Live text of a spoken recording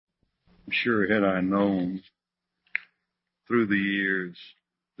Sure, had I known through the years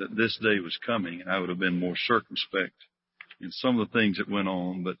that this day was coming, I would have been more circumspect in some of the things that went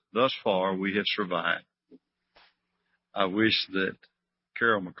on, but thus far we have survived. I wish that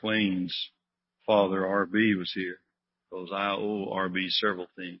Carol McLean's father, R.B., was here, because I owe R.B. several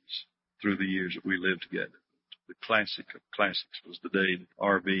things through the years that we lived together. The classic of classics was the day that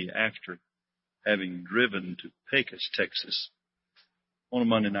R.B., after having driven to Pecos, Texas, on a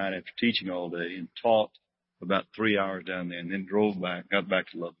Monday night after teaching all day and taught about 3 hours down there and then drove back, got back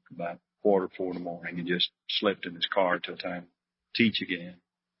to Lubbock about 3:45 in the morning and just slept in his car till time to teach again.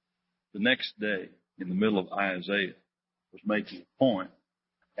 The next day, in the middle of Isaiah, was making a point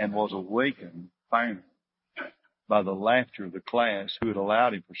and was awakened finally by the laughter of the class who had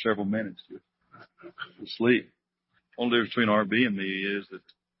allowed him for several minutes to sleep. The only difference between R.B. and me is that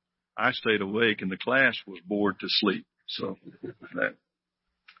I stayed awake and the class was bored to sleep. So that.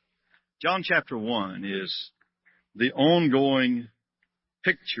 John chapter 1 is the ongoing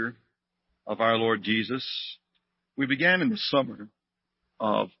picture of our Lord Jesus. We began in the summer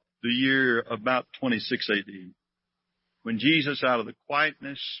of the year about 26 A.D., when Jesus, out of the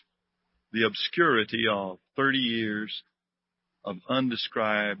quietness, the obscurity of 30 years of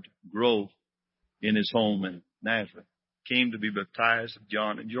undescribed growth in his home in Nazareth, came to be baptized of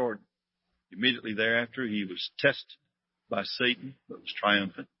John in Jordan. Immediately thereafter, he was tested by Satan, but was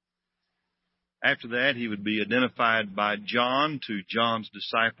triumphant. After that, he would be identified by John to John's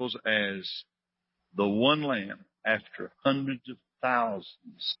disciples as the one lamb after hundreds of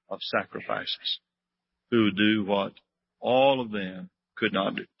thousands of sacrifices, who would do what all of them could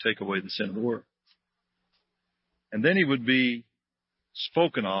not do, take away the sin of the world. And then he would be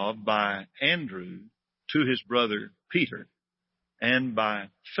spoken of by Andrew to his brother Peter and by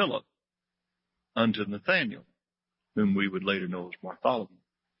Philip unto Nathanael, whom we would later know as Bartholomew.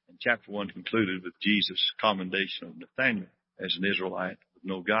 And chapter 1 concluded with Jesus' commendation of Nathanael as an Israelite with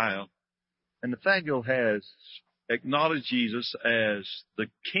no guile. And Nathanael has acknowledged Jesus as the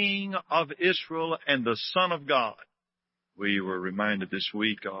King of Israel and the Son of God. We were reminded this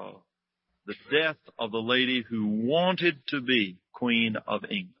week of the death of the lady who wanted to be Queen of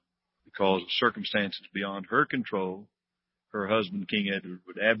England. Because of circumstances beyond her control, her husband, King Edward,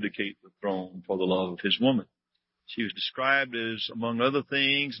 would abdicate the throne for the love of his woman. She was described as, among other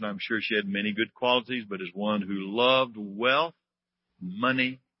things, and I'm sure she had many good qualities, but as one who loved wealth,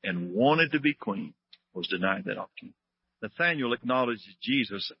 money, and wanted to be queen, was denied that opportunity. Nathanael acknowledges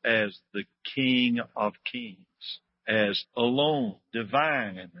Jesus as the King of Kings, as alone,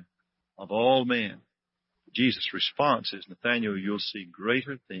 divine of all men. Jesus' response is, Nathanael, you'll see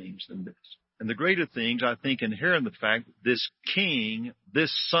greater things than this. And the greater things, I think, inhere in the fact that this King,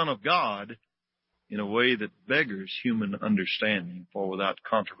 this Son of God, in a way that beggars human understanding, for without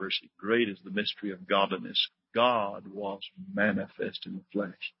controversy, great is the mystery of godliness. God was manifest in the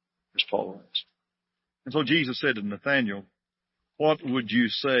flesh, as Paul writes. And so Jesus said to Nathanael, what would you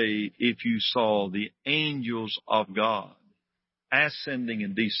say if you saw the angels of God ascending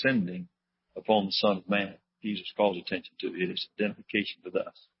and descending upon the Son of Man? Jesus calls attention to it. It's identification with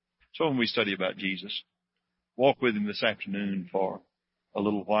us. So when we study about Jesus, walk with him this afternoon for a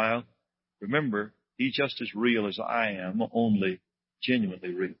little while. Remember, he's just as real as I am, only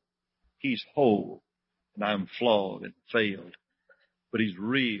genuinely real. He's whole, and I'm flawed and failed. But he's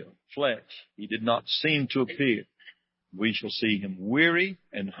real, flesh. He did not seem to appear. We shall see him weary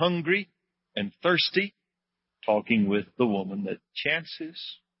and hungry and thirsty, talking with the woman that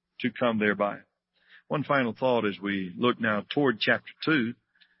chances to come thereby. One final thought as we look now toward chapter 2,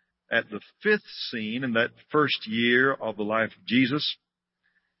 at the fifth scene in that first year of the life of Jesus.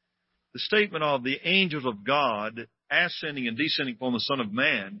 The statement of the angels of God ascending and descending upon the Son of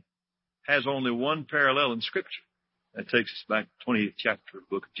Man has only one parallel in Scripture. That takes us back to the 20th chapter of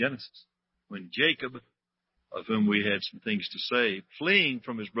the book of Genesis, when Jacob, of whom we had some things to say, fleeing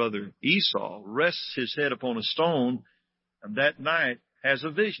from his brother Esau, rests his head upon a stone, and that night has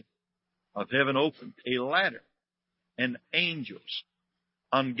a vision of heaven opened, a ladder, and angels,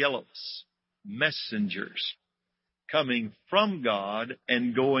 angelos, messengers, coming from God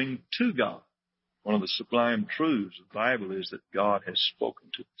and going to God. One of the sublime truths of the Bible is that God has spoken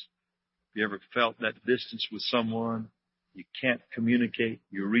to us. Have you ever felt that distance with someone? You can't communicate.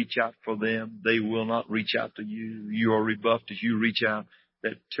 You reach out for them. They will not reach out to you. You are rebuffed as you reach out.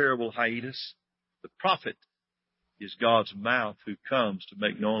 That terrible hiatus. The prophet is God's mouth who comes to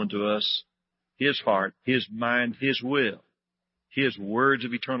make known to us his heart, his mind, his will, his words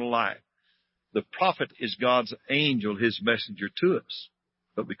of eternal life. The prophet is God's angel, his messenger to us.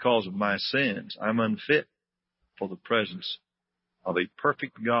 But because of my sins, I'm unfit for the presence of a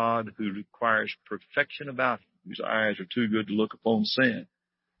perfect God who requires perfection about him, whose eyes are too good to look upon sin,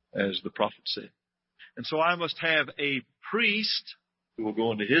 as the prophet said. And so I must have a priest who will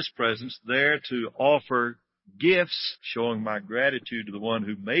go into his presence there to offer gifts showing my gratitude to the one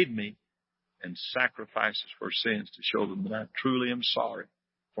who made me, and sacrifices for sins to show them that I truly am sorry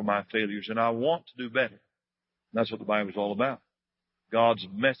for my failures and I want to do better. And that's what the Bible is all about. God's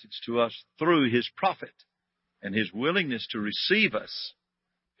message to us through his prophet and his willingness to receive us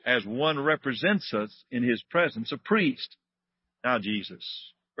as one represents us in his presence, a priest. Now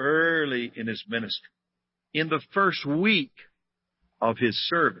Jesus, early in his ministry, in the first week of his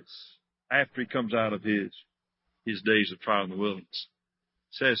service, after he comes out of his days of trial in the wilderness,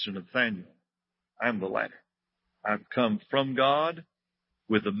 says to Nathanael, I'm the ladder. I've come from God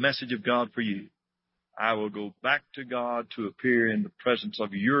with the message of God for you. I will go back to God to appear in the presence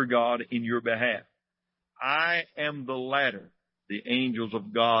of your God in your behalf. I am the ladder, the angels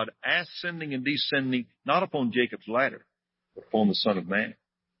of God ascending and descending, not upon Jacob's ladder, but upon the Son of Man.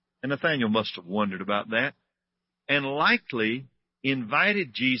 And Nathanael must have wondered about that, and likely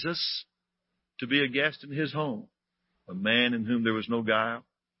invited Jesus to be a guest in his home, a man in whom there was no guile,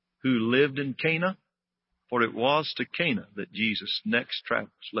 who lived in Cana, for it was to Cana that Jesus next travels.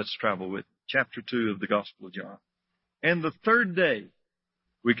 Let's travel with chapter 2 of the Gospel of John. And the third day,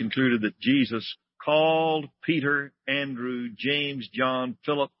 we concluded that Jesus called Peter, Andrew, James, John,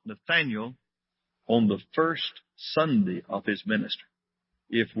 Philip, Nathanael on the first Sunday of his ministry,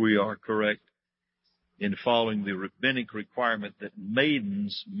 if we are correct in following the rabbinic requirement that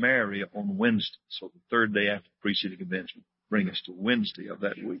maidens marry on Wednesday. So the third day after the preceding events would bring us to Wednesday of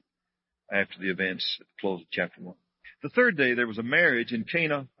that week, after the events at the close of chapter 1. The third day there was a marriage in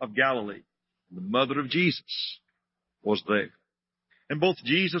Cana of Galilee. The mother of Jesus was there. And both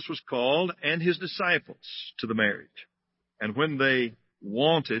Jesus was called and his disciples to the marriage. And when they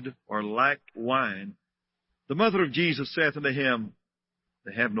wanted or lacked wine, the mother of Jesus saith unto him,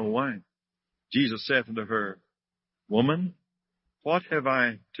 They have no wine. Jesus saith unto her, Woman, what have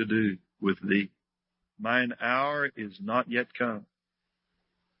I to do with thee? Mine hour is not yet come.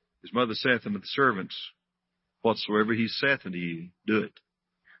 His mother saith unto the servants, Whatsoever he saith unto you, do it.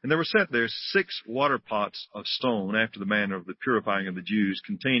 And there were set there 6 water pots of stone, after the manner of the purifying of the Jews,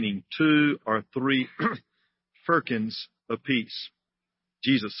 containing 2 or 3 firkins apiece.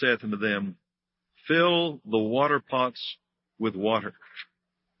 Jesus saith unto them, Fill the water pots with water.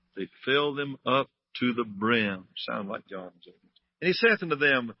 They filled them up to the brim. Sound like John's. And he saith unto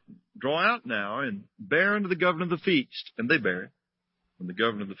them, Draw out now, and bear unto the governor of the feast. And they bare it. When the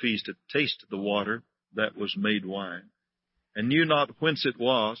governor of the feast had tasted the water that was made wine, and knew not whence it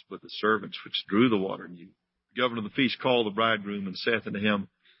was, but the servants which drew the water knew. The governor of the feast called the bridegroom, and saith unto him,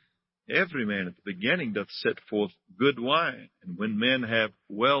 Every man at the beginning doth set forth good wine, and when men have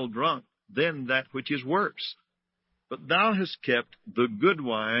well drunk, then that which is worse. But thou hast kept the good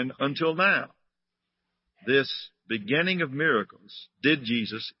wine until now. This beginning of miracles did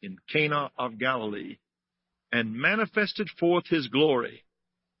Jesus in Cana of Galilee, and manifested forth his glory,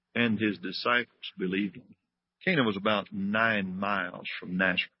 and his disciples believed him. Cana was about 9 miles from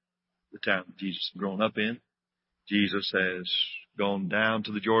Nazareth, the town that Jesus had grown up in. Jesus has gone down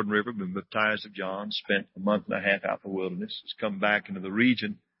to the Jordan River, been baptized of John, spent a month and a half out in the wilderness, has come back into the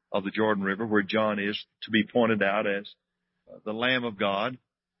region of the Jordan River where John is to be pointed out as the Lamb of God,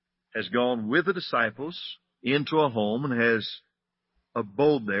 has gone with the disciples into a home and has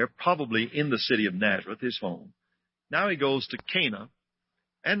abode there, probably in the city of Nazareth, his home. Now he goes to Cana,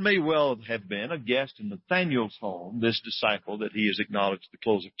 and may well have been a guest in Nathanael's home, this disciple that he has acknowledged at the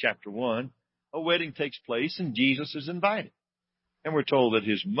close of chapter 1. A wedding takes place, and Jesus is invited. And we're told that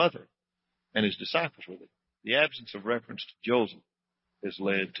his mother and his disciples were there. The absence of reference to Joseph has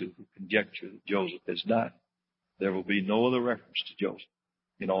led to the conjecture that Joseph has died. There will be no other reference to Joseph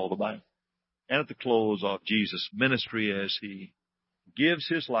in all the Bible. And at the close of Jesus' ministry, as he gives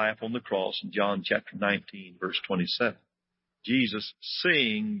his life on the cross in John chapter 19, verse 27, Jesus,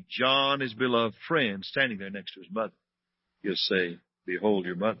 seeing John, his beloved friend, standing there next to his mother, he'll say, Behold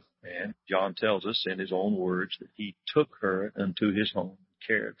your mother. And John tells us in his own words that he took her unto his home and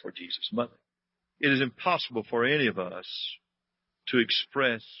cared for Jesus' mother. It is impossible for any of us to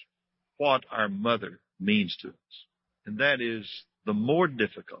express what our mother means to us. And that is the more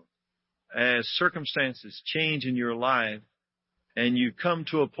difficult as circumstances change in your life and you come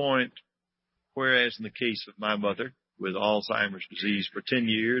to a point, whereas in the case of my mother, with Alzheimer's disease for 10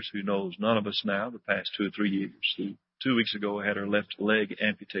 years, who knows none of us now, the past 2 or 3 years, who 2 weeks ago had her left leg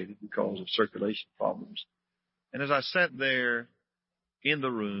amputated because of circulation problems. And as I sat there in the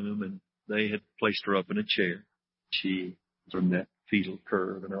room and they had placed her up in a chair, she from that fetal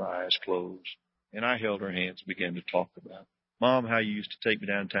curve and her eyes closed. And I held her hands and began to talk about, Mom, how you used to take me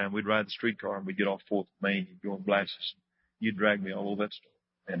downtown. We'd ride the streetcar and we'd get off 4th Main. You'd go in Blasses. You'd drag me all over that store.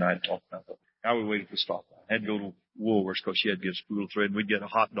 And I'd talk about that. How we waited for the stoplight. I had to go to Woolworths because she had to get a spool of thread. And we'd get a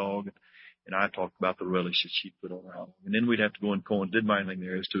hot dog. And I talked about the relish that she'd put on her hot dog. And then we'd have to go in Cohen. Didn't mind anything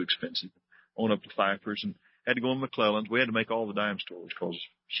there. It was too expensive. On up to Pfeiffer's and had to go in McClellan's. We had to make all the dime stores because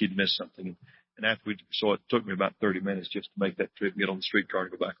she'd missed something. And after so it took me about 30 minutes just to make that trip, get on the streetcar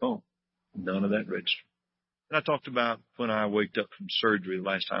and go back home. None of that registered. And I talked about when I waked up from surgery the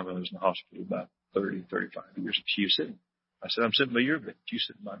last time I was in the hospital about 30, 35 years. She was sitting. I said, I'm sitting by your bed. You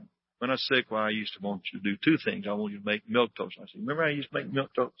sit by me. When I was sick, well, I used to want you to do 2 things. I want you to make milk toast. I said, remember how I used to make milk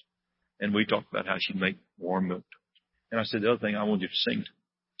toast? And we talked about how she'd make warm milk toast. And I said, the other thing, I want you to sing to me.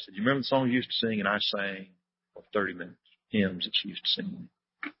 I said, you remember the song you used to sing? And I sang for 30 minutes, hymns that she used to sing.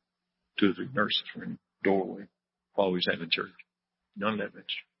 2 or 3 nurses were in the doorway while we was having church. None of that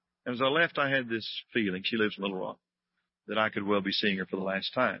registered. And as I left, I had this feeling, she lives in Little Rock, that I could well be seeing her for the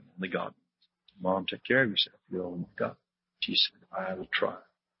last time on the God. Mom, take care of yourself. You're on God. She said, I will try.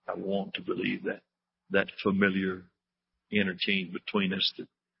 I want to believe that familiar interchange between us, that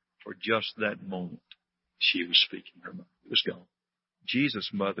for just that moment, she was speaking her mind. It was gone.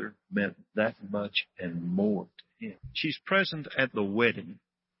 Jesus' mother meant that much and more to him. She's present at the wedding,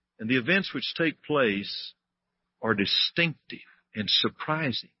 and the events which take place are distinctive and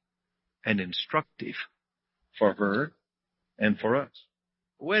surprising and instructive for her and for us.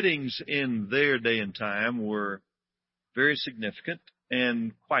 Weddings in their day and time were very significant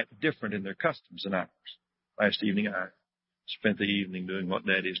and quite different in their customs than ours. Last evening, I spent the evening doing what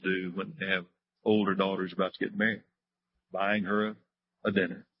daddies do when they have older daughters about to get married, buying her a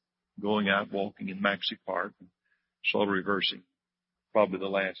dinner, going out walking in Maxey Park, and sort of reversing probably the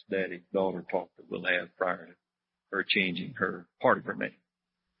last daddy-daughter talk that we'll have prior to her changing her part of her name.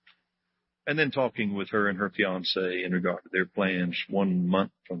 And then talking with her and her fiancé in regard to their plans 1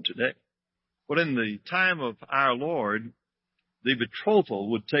 month from today. But in the time of our Lord, the betrothal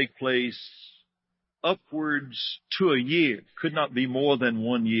would take place upwards to a year. Could not be more than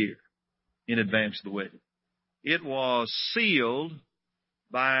 1 year in advance of the wedding. It was sealed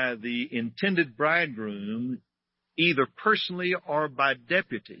by the intended bridegroom, either personally or by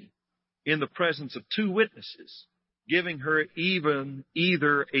deputy, in the presence of 2 witnesses, giving her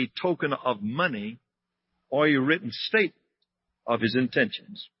either a token of money or a written statement of his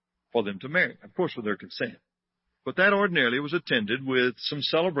intentions for them to marry, of course with their consent. But that ordinarily was attended with some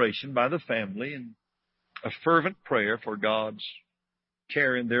celebration by the family and a fervent prayer for God's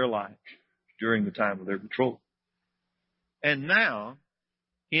care in their life during the time of their betrothal. And now,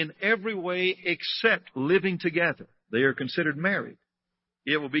 in every way except living together, they are considered married.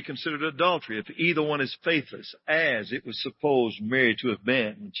 It will be considered adultery if either one is faithless, as it was supposed Mary to have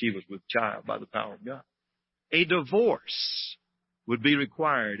been when she was with child by the power of God. A divorce would be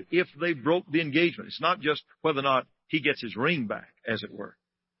required if they broke the engagement. It's not just whether or not he gets his ring back, as it were.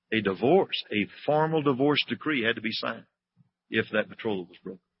 A divorce, a formal divorce decree had to be signed if that betrothal was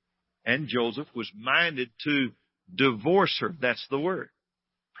broken. And Joseph was minded to divorce her, that's the word,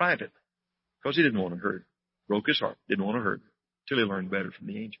 privately, because he didn't want to hurt her. Broke his heart, didn't want to hurt her, till he learned better from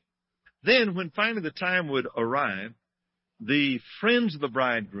the angel. Then, when finally the time would arrive, the friends of the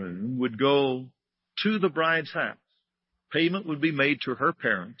bridegroom would go to the bride's house. Payment would be made to her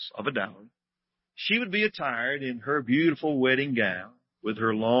parents of a dowry. She would be attired in her beautiful wedding gown with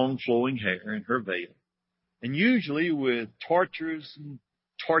her long flowing hair and her veil, and usually with torches and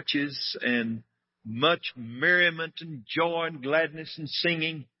torches and much merriment and joy and gladness and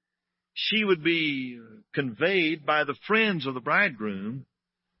singing. She would be conveyed by the friends of the bridegroom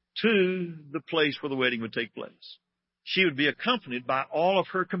to the place where the wedding would take place. She would be accompanied by all of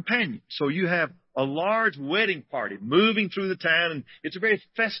her companions. So you have a large wedding party moving through the town, and it's a very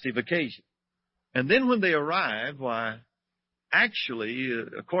festive occasion. And then when they arrive, why, actually,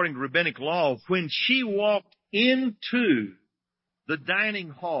 according to rabbinic law, when she walked into the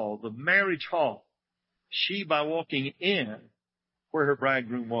dining hall, the marriage hall, she, by walking in where her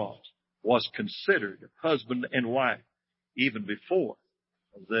bridegroom was considered husband and wife even before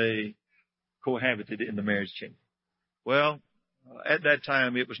they cohabited in the marriage chamber. Well, at that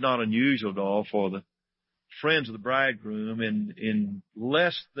time, it was not unusual at all for the friends of the bridegroom in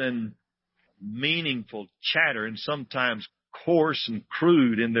less than meaningful chatter and sometimes coarse and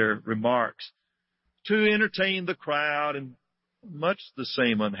crude in their remarks to entertain the crowd in much the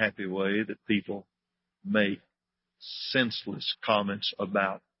same unhappy way that people make senseless comments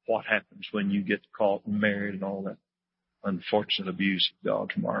about what happens when you get caught and married and all that unfortunate abuse of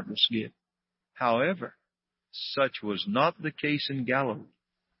God's marvelous gift. However, Such was not the case in Galilee.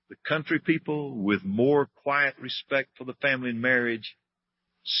 The country people, with more quiet respect for the family and marriage,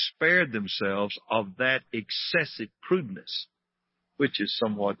 spared themselves of that excessive crudeness, which is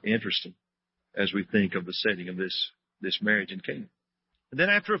somewhat interesting as we think of the setting of this marriage in Cana. And then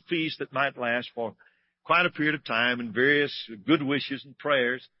after a feast that might last for quite a period of time and various good wishes and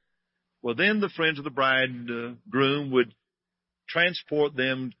prayers, well, then the friends of the bridegroom would transport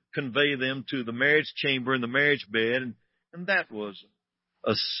them, convey them to the marriage chamber and the marriage bed, and that was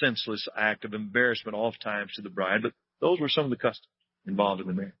a senseless act of embarrassment oftentimes to the bride, but those were some of the customs involved in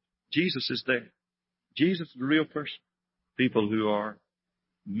the marriage. Jesus is there. Jesus is a real person. People who are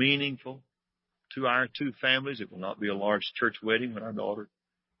meaningful to our two families. It will not be a large church wedding when our daughter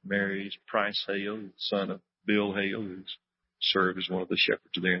marries Price Hale, the son of Bill Hale, who's served as one of the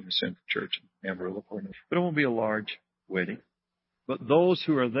shepherds there in the Central Church in Amarillo. But it won't be a large wedding. But those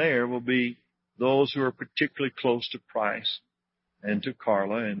who are there will be those who are particularly close to Price and to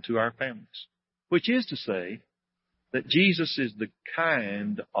Carla and to our families. Which is to say that Jesus is the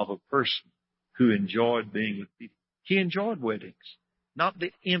kind of a person who enjoyed being with people. He enjoyed weddings. Not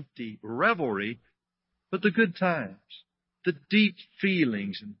the empty revelry, but the good times, the deep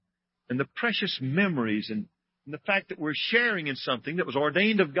feelings and the precious memories and the fact that we're sharing in something that was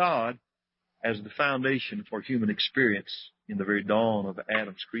ordained of God as the foundation for human experience in the very dawn of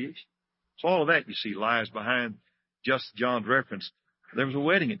Adam's creation. So all of that, you see, lies behind just John's reference. There was a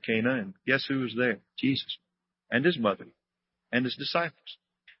wedding at Cana, and guess who was there? Jesus and his mother and his disciples.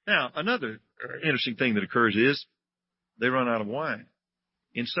 Now, another interesting thing that occurs is they run out of wine.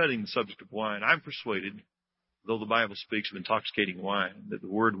 In studying the subject of wine, I'm persuaded, though the Bible speaks of intoxicating wine, that the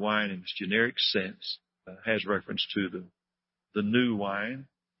word wine in its generic sense has reference to the new wine,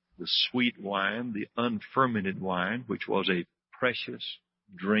 the sweet wine, the unfermented wine, which was a precious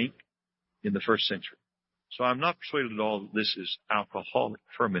drink in the first century. So I'm not persuaded at all that this is alcoholic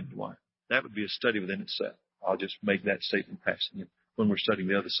fermented wine. That would be a study within itself. I'll just make that statement passing. When we're studying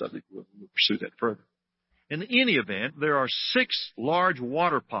the other subject, we'll pursue that further. In any event, there are 6 large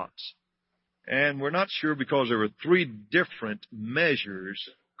water pots. And we're not sure because there were 3 different measures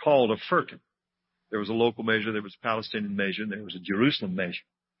called a firkin. There was a local measure, there was a Palestinian measure, and there was a Jerusalem measure.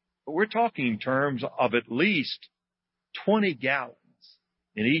 But we're talking in terms of at least 20 gallons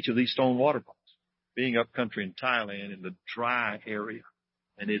in each of these stone water pots. Being up country in Thailand in the dry area,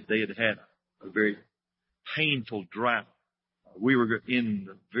 and they had had a very painful drought. We were in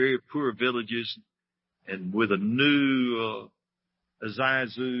the very poor villages, and with a new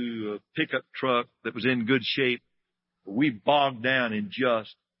Isuzu pickup truck that was in good shape, we bogged down in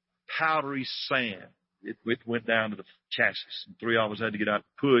just powdery sand. It went down to the chassis, and 3 of us had to get out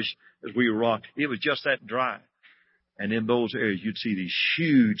and push as we rocked. It was just that dry. And in those areas, you'd see these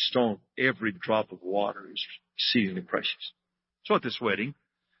huge stones. Every drop of water is exceedingly precious. So at this wedding,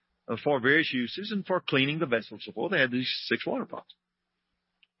 for various uses and for cleaning the vessels, so forth, they had these 6 water pots.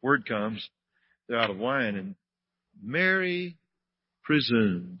 Word comes, they're out of wine, and Mary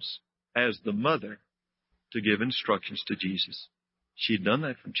presumes as the mother to give instructions to Jesus. She'd done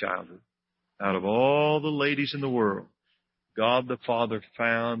that from childhood. Out of all the ladies in the world, God the Father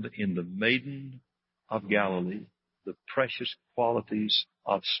found in the maiden of Galilee the precious qualities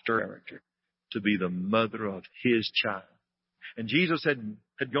of character to be the mother of his child. And Jesus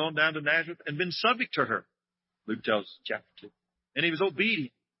had gone down to Nazareth and been subject to her. Luke tells us in chapter 2. And he was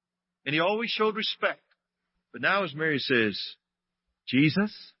obedient. And he always showed respect. But now as Mary says,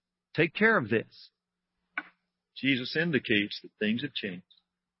 Jesus, take care of this. Jesus indicates that things have changed.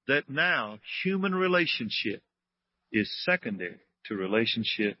 That now human relationship is secondary to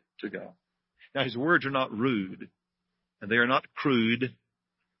relationship to God. Now his words are not rude. And they are not crude.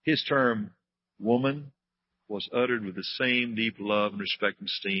 His term, woman, was uttered with the same deep love and respect and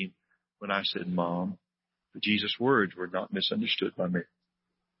esteem when I said mom. But Jesus' words were not misunderstood by Mary.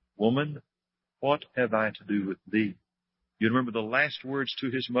 Woman, what have I to do with thee? You remember the last words to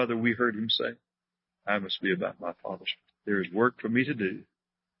his mother we heard him say? I must be about my Father's. There is work for me to do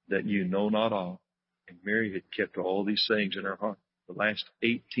that you know not of. And Mary had kept all these sayings in her heart. The last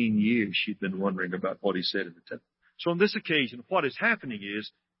 18 years she'd been wondering about what he said in the temple. So on this occasion, what is happening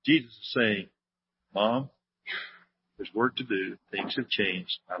is Jesus is saying, Mom, there's work to do. Things have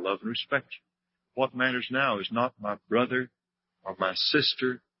changed. I love and respect you. What matters now is not my brother or my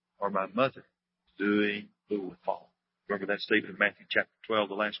sister or my mother doing the will of Father. Remember that statement in Matthew chapter 12,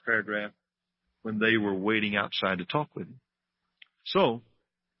 the last paragraph, when they were waiting outside to talk with him. So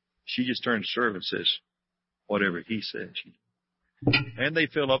she just turned to serve and says, whatever he says. And they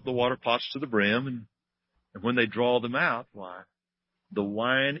fill up the water pots to the brim, and when they draw them out, why? The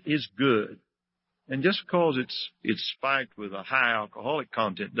wine is good. And just because it's spiked with a high alcoholic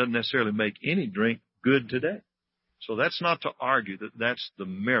content doesn't necessarily make any drink good today. So that's not to argue that that's the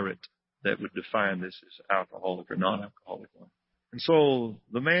merit that would define this as alcoholic or non-alcoholic wine. And so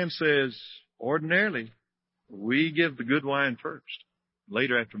the man says, ordinarily, we give the good wine first.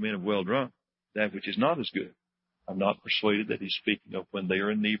 Later, after men have well drunk, that which is not as good. I'm not persuaded that he's speaking of when they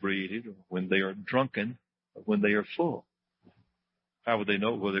are inebriated or when they are drunken or when they are full. How would they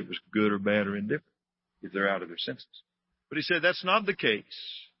know whether it was good or bad or indifferent if they're out of their senses? But he said, that's not the case.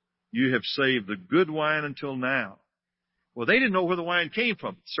 You have saved the good wine until now. Well, they didn't know where the wine came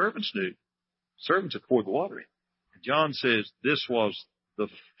from. The servants knew. Servants had poured the water in. And John says this was the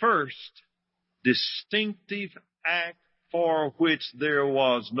first distinctive act for which there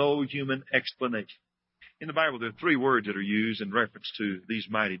was no human explanation. In the Bible, there are three words that are used in reference to these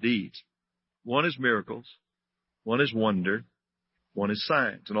mighty deeds. One is miracles, one is wonder, one is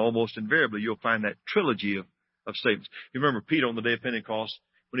signs. And almost invariably, you'll find that trilogy of statements. You remember Peter on the day of Pentecost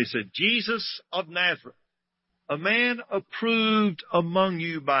when he said, Jesus of Nazareth, a man approved among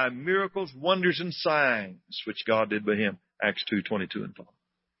you by miracles, wonders, and signs, which God did by him. Acts 2:22 and following.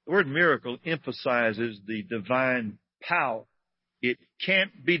 The word miracle emphasizes the divine power. It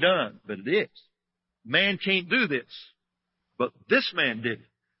can't be done, but it is. Man can't do this, but this man did it.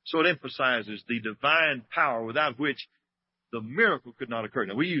 So it emphasizes the divine power without which the miracle could not occur.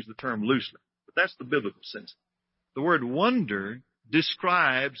 Now, we use the term loosely, but that's the biblical sense. The word wonder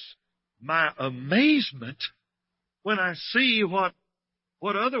describes my amazement when I see what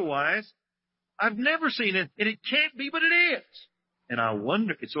otherwise I've never seen it, and it can't be, but it is. And I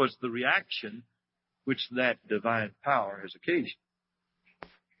wonder, so it's the reaction which that divine power has occasioned.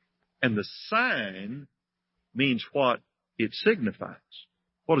 And the sign means what it signifies.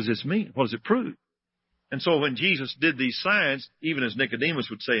 What does this mean? What does it prove? And so when Jesus did these signs, even as Nicodemus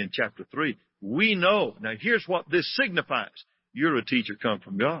would say in chapter 3, we know. Now here's what this signifies. You're a teacher come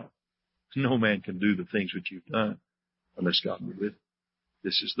from God. No man can do the things which you've done unless God be with you.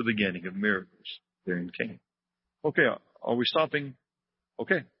 This is the beginning of miracles there in Cana. Okay, are we stopping?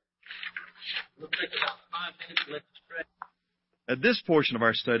 Okay. We'll take about 5 minutes to let us pray. At this portion of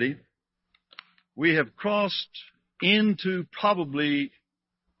our study, we have crossed into probably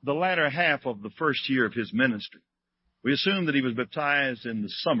the latter half of the first year of his ministry. We assume that he was baptized in the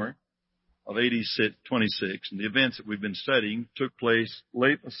summer of AD 26, and the events that we've been studying took place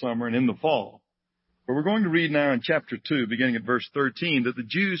late in the summer and in the fall. But we're going to read now in chapter 2, beginning at verse 13, that the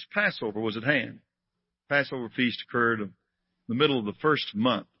Jews' Passover was at hand. Passover feast occurred in the middle of the first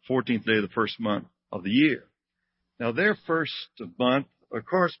month, 14th day of the first month of the year. Now, their first month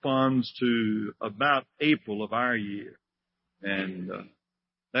corresponds to about April of our year. And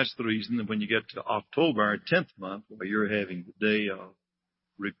that's the reason that when you get to October, our 10th month, where you're having the day of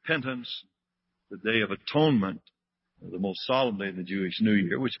repentance, the day of atonement, the most solemn day of the Jewish New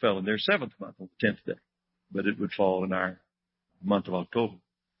Year, which fell in their 7th month on the 10th day. But it would fall in our month of October.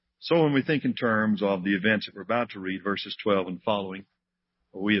 So when we think in terms of the events that we're about to read, verses 12 and following,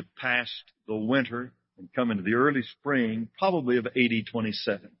 we have passed the winter and come into the early spring, probably of AD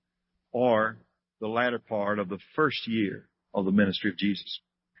 27, or the latter part of the first year of the ministry of Jesus.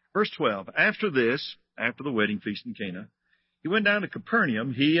 Verse 12, after this, after the wedding feast in Cana, he went down to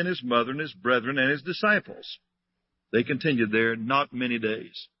Capernaum, he and his mother and his brethren and his disciples. They continued there not many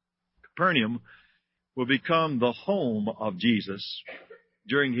days. Capernaum will become the home of Jesus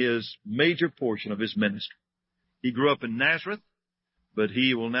during his major portion of his ministry. He grew up in Nazareth, but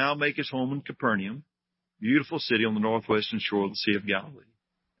he will now make his home in Capernaum, beautiful city on the northwestern shore of the Sea of Galilee.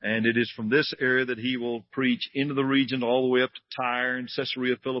 And it is from this area that he will preach into the region all the way up to Tyre and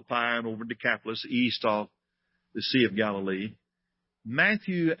Caesarea Philippi and over Decapolis, east of the Sea of Galilee.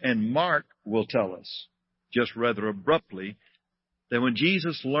 Matthew and Mark will tell us, just rather abruptly, that when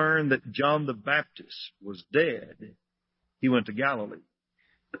Jesus learned that John the Baptist was dead, he went to Galilee.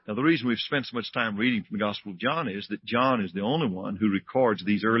 Now, the reason we've spent so much time reading from the Gospel of John is that John is the only one who records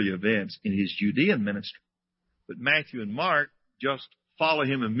these early events in his Judean ministry. But Matthew and Mark just follow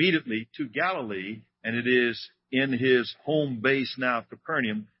him immediately to Galilee, and it is in his home base now of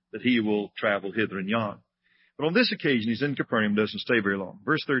Capernaum that he will travel hither and yon. But on this occasion, he's in Capernaum, doesn't stay very long.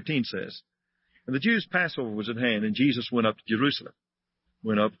 Verse 13 says, and the Jews' Passover was at hand, and Jesus went up to Jerusalem.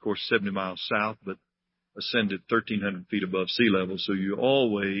 Went up, of course, 70 miles south, but ascended 1,300 feet above sea level, so you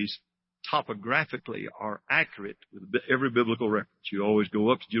always topographically are accurate with every biblical reference. You always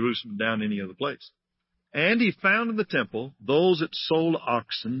go up to Jerusalem, down any other place. And he found in the temple those that sold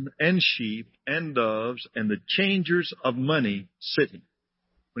oxen and sheep and doves and the changers of money sitting.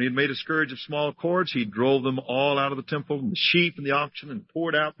 When he had made a scourge of small cords, he drove them all out of the temple, and the sheep and the oxen, and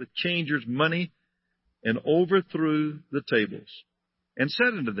poured out the changers' money and overthrew the tables, and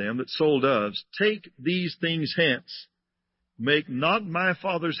said unto them that sold doves, Take these things hence. Make not my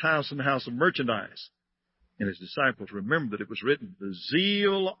Father's house an house of merchandise. And his disciples remembered that it was written, The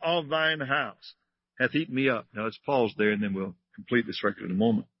zeal of thine house hath eaten me up. Now let's pause there, and then we'll complete this record in a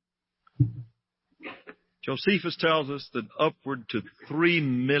moment. Josephus tells us that upward to 3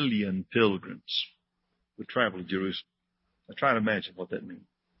 million pilgrims would travel to Jerusalem. Now try to imagine what that means.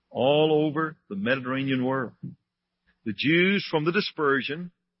 All over the Mediterranean world. The Jews from the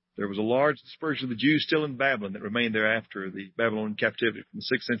dispersion, there was a large dispersion of the Jews still in Babylon that remained there after the Babylonian captivity from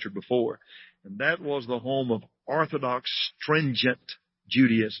the 6th century before. And that was the home of Orthodox, stringent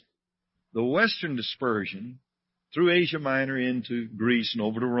Judaism. The Western dispersion, through Asia Minor into Greece and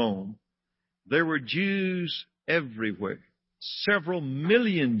over to Rome, there were Jews everywhere. Several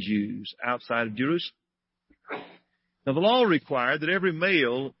million Jews outside of Jerusalem. Now, the law required that every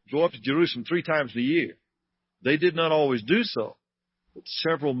male go up to Jerusalem 3 times a year. They did not always do so, but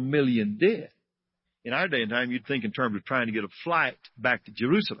several million did. In our day and time, you'd think in terms of trying to get a flight back to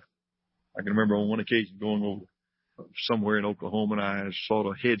Jerusalem. I can remember on one occasion going over somewhere in Oklahoma, and I sort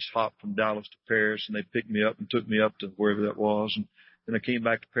of hedge hop from Dallas to Paris, and they picked me up and took me up to wherever that was. And then I came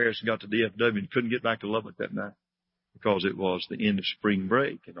back to Paris and got to DFW and couldn't get back to Lubbock that night because it was the end of spring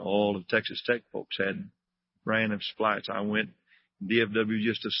break, and all of Texas Tech folks had brand new flights. I went DFW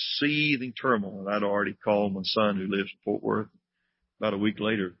just a seething turmoil. I'd already called my son who lives in Fort Worth. About a week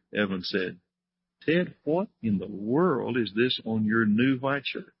later, Evelyn said, Ted, what in the world is this on your new white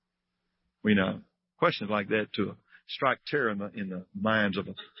shirt? We know questions like that to strike terror in the minds of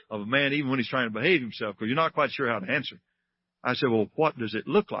a man, even when he's trying to behave himself, because you're not quite sure how to answer. I said, well, what does it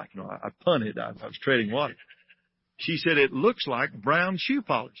look like? I punted. I was treading water. She said, it looks like brown shoe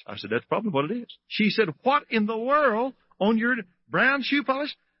polish. I said, that's probably what it is. She said, what in the world on your brown shoe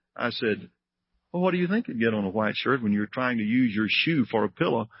polish? I said, well, what do you think it'd get on a white shirt when you're trying to use your shoe for a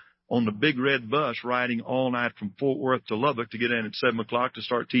pillow on the big red bus riding all night from Fort Worth to Lubbock to get in at 7 o'clock to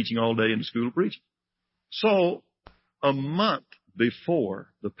start teaching all day in the school of preaching? So a month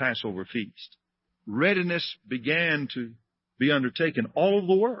before the Passover feast, readiness began to be undertaken all over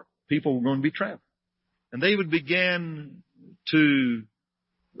the world. People were going to be traveling. And they would begin to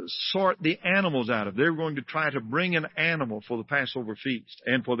sort the animals out of. They were going to try to bring an animal for the Passover feast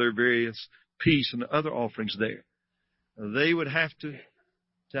and for their various peace and other offerings there. They would have to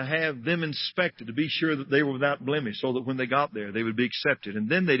have them inspected to be sure that they were without blemish so that when they got there, they would be accepted. And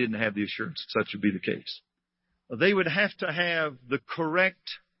then they didn't have the assurance that such would be the case. They would have to have the correct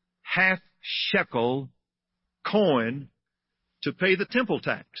half shekel coin to pay the temple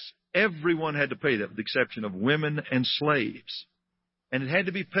tax. Everyone had to pay that with the exception of women and slaves. And it had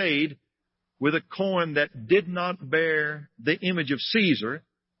to be paid with a coin that did not bear the image of Caesar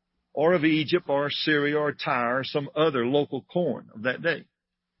or of Egypt or Syria or Tyre or some other local coin of that day.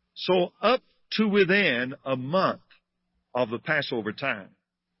 So up to within a month of the Passover time,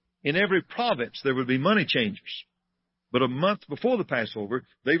 in every province there would be money changers. But a month before the Passover,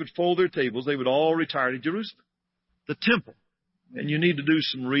 they would fold their tables. They would all retire to Jerusalem. The temple. And you need to do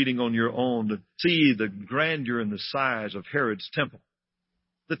some reading on your own to see the grandeur and the size of Herod's temple.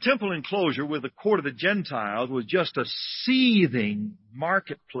 The temple enclosure with the court of the Gentiles was just a seething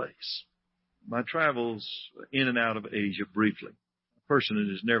marketplace. My travels in and out of Asia briefly. A person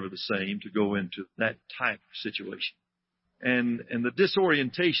is never the same to go into that type of situation. And the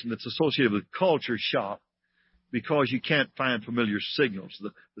disorientation that's associated with culture shock because you can't find familiar signals.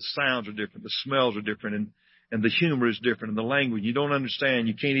 The sounds are different, the smells are different, and the humor is different, and the language you don't understand.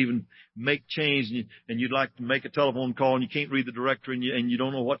 You can't even make change, and you'd like to make a telephone call, and you can't read the directory, and you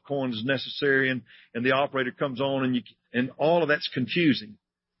don't know what coin is necessary, and the operator comes on, and all of that's confusing.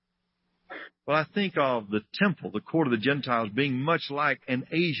 Well, I think of the temple, the court of the Gentiles, being much like an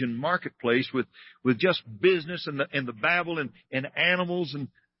Asian marketplace with just business and the babble and animals and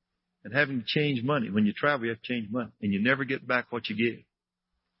having to change money. When you travel, you have to change money, and you never get back what you give.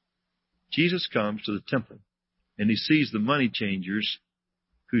 Jesus comes to the temple. And he sees the money changers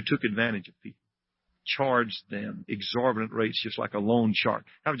who took advantage of people, charged them exorbitant rates, just like a loan shark.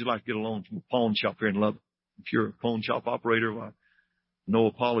 How would you like to get a loan from a pawn shop here in Lubbock? If you're a pawn shop operator, well, no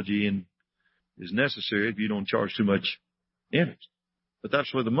apology is necessary if you don't charge too much interest. But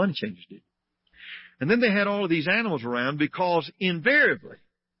that's what the money changers did. And then they had all of these animals around because invariably,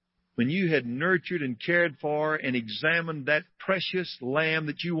 when you had nurtured and cared for and examined that precious lamb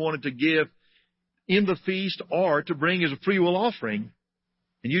that you wanted to give in the feast or to bring as a free will offering,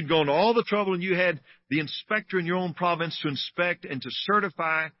 and you'd gone to all the trouble and you had the inspector in your own province to inspect and to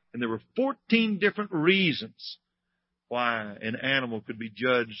certify, and there were 14 different reasons why an animal could be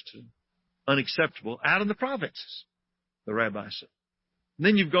judged unacceptable out in the provinces, the rabbi said. And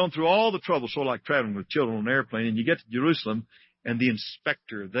then you've gone through all the trouble, sort of like traveling with children on an airplane, and you get to Jerusalem, and the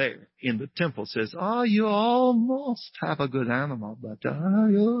inspector there in the temple says, "Oh, you almost have a good animal, but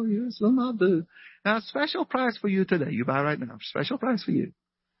you still not do. Now, special price for you today. You buy right now. Special price for you."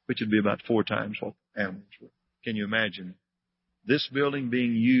 Which would be about 4 times what animals were. Can you imagine this building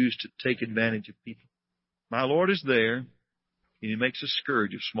being used to take advantage of people? My Lord is there, and He makes a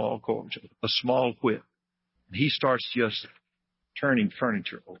scourge of small cords, a small whip. And He starts just turning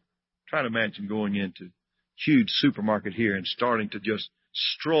furniture over. Try to imagine going into a huge supermarket here and starting to just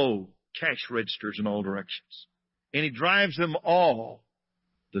stroll cash registers in all directions. And He drives them all,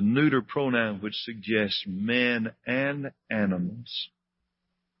 the neuter pronoun which suggests men and animals.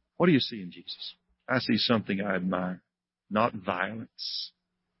 What do you see in Jesus? I see something I admire. Not violence.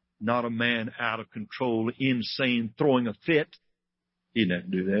 Not a man out of control, insane, throwing a fit. He didn't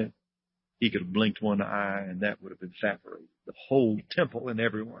have to do that. He could have blinked one eye and that would have evaporated the whole temple and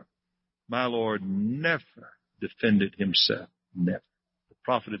everyone. My Lord never defended Himself. Never. The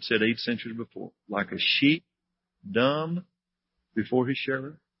prophet had said 8 centuries before, like a sheep dumb before his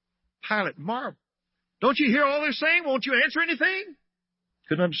shearer. Pilate marveled. Don't you hear all they're saying? Won't you answer anything?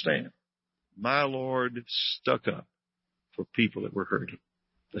 Couldn't understand. My Lord stuck up for people that were hurting,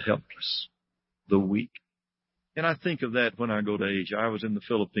 the helpless, the weak. And I think of that when I go to Asia. I was in the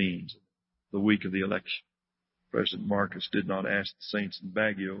Philippines the week of the election. President Marcos did not ask the saints in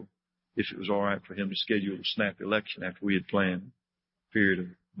Baguio if it was all right for him to schedule a snap election after we had planned a period of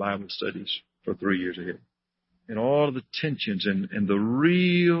Bible studies for 3 years ahead. And all of the tensions and the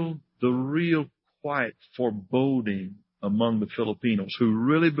real quiet foreboding among the Filipinos who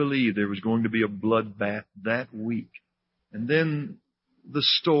really believed there was going to be a bloodbath that week. And then the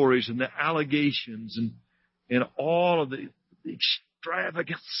stories and the allegations and all of the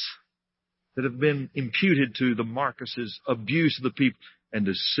extravagance that have been imputed to the Marcoses' abuse of the people, and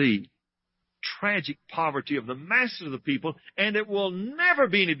to see tragic poverty of the masses of the people, and it will never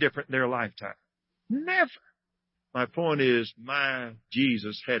be any different in their lifetime. Never. My point is, my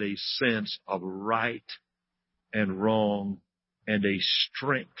Jesus had a sense of right and wrong and a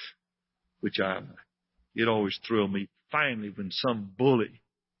strength, which it always thrilled me finally when some bully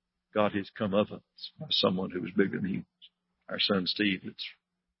got his comeuppance by someone who was bigger than he was. Our son Steve,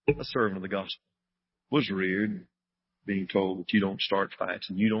 that's a servant of the gospel, was reared being told that you don't start fights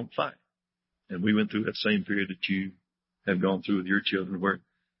and you don't fight. And we went through that same period that you have gone through with your children, where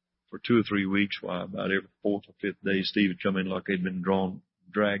for 2 or 3 weeks, why about every 4th or 5th day, Steve would come in like they'd been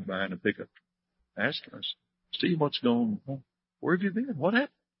dragged behind a pickup. I asked him, I said, "Steve, what's going on? Where have you been? What happened?"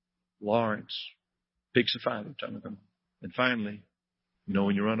 Lawrence picks a fight every time I come. And finally,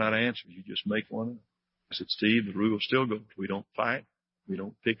 when you run out of answers, you just make one up. I said, "Steve, the rule still goes. We don't fight. We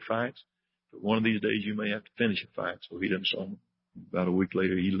don't pick fights. But one of these days you may have to finish a fight." So he didn't saw me. About a week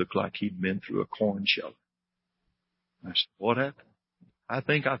later, he looked like he'd been through a corn shelter. I said, "What happened?" "I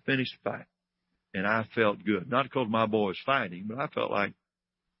think I finished the fight." And I felt good. Not because my boy was fighting, but I felt like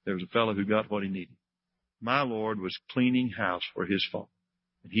there was a fellow who got what he needed. My Lord was cleaning house for His Father.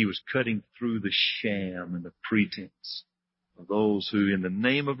 And He was cutting through the sham and the pretense of those who, in the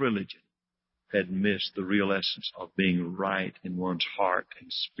name of religion, had missed the real essence of being right in one's heart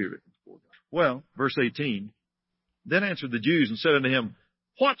and spirit before God. Well, verse 18, "Then answered the Jews and said unto Him,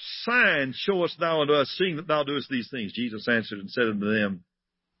 What sign showest Thou unto us, seeing that Thou doest these things? Jesus answered and said unto them,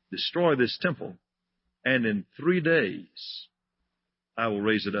 Destroy this temple, and in 3 days I will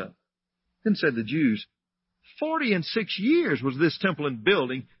raise it up. Then said the Jews, 46 years was this temple in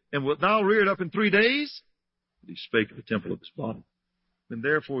building, and wilt Thou rear it up in 3 days? But He spake of the temple of His body. When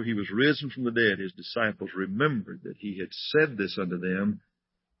therefore He was risen from the dead, His disciples remembered that He had said this unto them,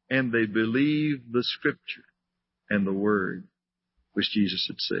 and they believed the Scripture and the word which Jesus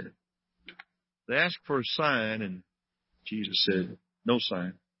had said. They asked for a sign, and Jesus said, no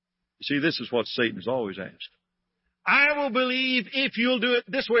sign. You see, this is what Satan has always asked. I will believe if you'll do it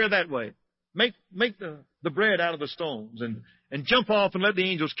this way or that way. Make the bread out of the stones and jump off and let the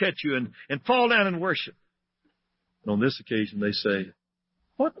angels catch you and fall down and worship. And on this occasion they say,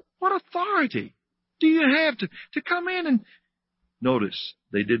 what authority do you have to come in and... Notice,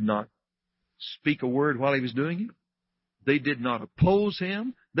 they did not speak a word while He was doing it. They did not oppose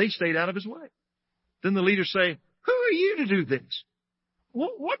Him. They stayed out of His way. Then the leaders say, who are you to do this?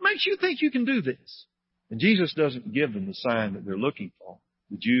 What makes you think you can do this? And Jesus doesn't give them the sign that they're looking for.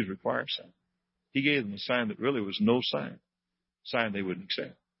 The Jews require a sign. He gave them a sign that really was no sign. Sign they wouldn't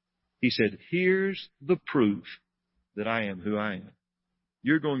accept. He said, here's the proof that I am who I am.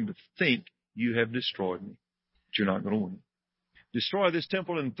 You're going to think you have destroyed me, but you're not going to win. destroy this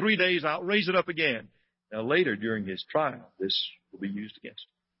temple in 3 days, I'll raise it up again. Now later during his trial, this will be used against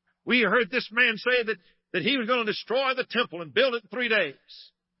him. We heard this man say that he was going to destroy the temple and build it in 3 days.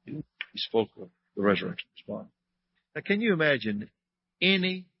 He spoke of the resurrection of his body. Now can you imagine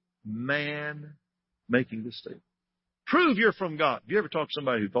any man making this statement? Prove you're from God. Have you ever talked to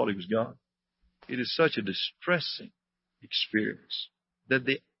somebody who thought he was God? It is such a distressing experience that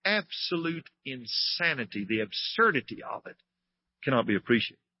the absolute insanity, the absurdity of it cannot be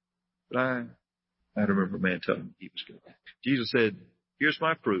appreciated. But I remember a man telling me he was good. Jesus said, here's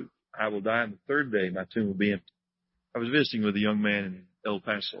my proof. I will die on the third day. My tomb will be empty. I was visiting with a young man in El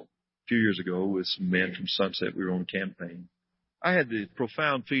Paso a few years ago with some men from Sunset. We were on campaign. I had the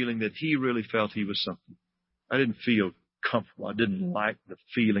profound feeling that he really felt he was something. I didn't feel comfortable. I didn't like the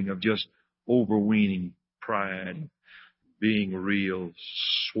feeling of just overweening pride, being real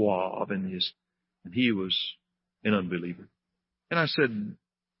suave and he was an unbeliever. And I said,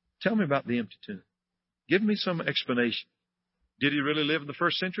 tell me about the empty tomb. Give me some explanation. Did he really live in the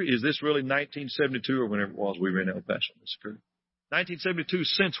first century? Is this really 1972 or whenever it was we were in El Paso when this occurred? 1972,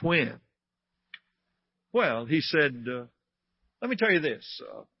 since when? Well, he said, let me tell you this.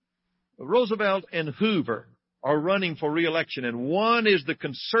 Roosevelt and Hoover are running for re-election, and one is the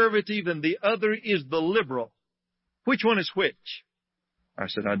conservative and the other is the liberal. Which one is which? I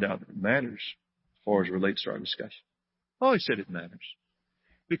said, I doubt that it matters as far as it relates to our discussion. Oh, he said it matters.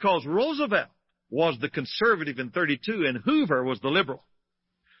 Because Roosevelt was the conservative in 32 and Hoover was the liberal.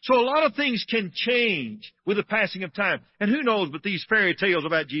 So a lot of things can change with the passing of time. And who knows but these fairy tales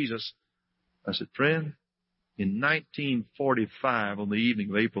about Jesus. I said, friend, in 1945, on the evening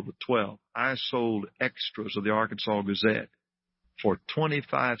of April the 12th, I sold extras of the Arkansas Gazette for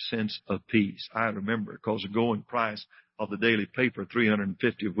 25 cents apiece. I remember because the going price of the daily paper,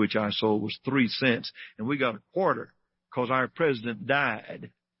 350 of which I sold, was 3 cents. And we got a quarter because our president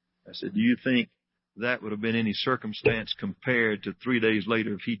died. I said, do you think that would have been any circumstance compared to 3 days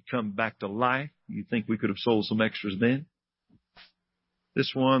later if he'd come back to life? You think we could have sold some extras then?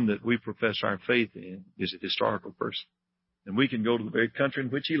 This one that we profess our faith in is a historical person. And we can go to the very country in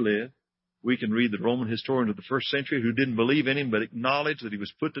which he lived. We can read the Roman historian of the first century who didn't believe in him but acknowledged that he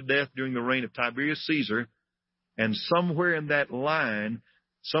was put to death during the reign of Tiberius Caesar. And somewhere in that line,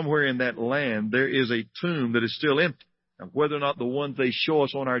 somewhere in that land, there is a tomb that is still empty. Now, whether or not the ones they show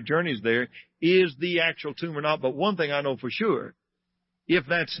us on our journeys there is the actual tomb or not, but one thing I know for sure, if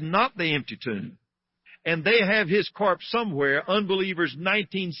that's not the empty tomb, and they have his corpse somewhere, unbelievers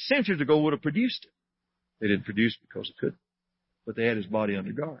 19 centuries ago would have produced it. They didn't produce it because they couldn't, but they had his body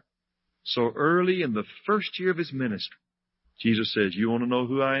under guard. So early in the first year of his ministry, Jesus says, you want to know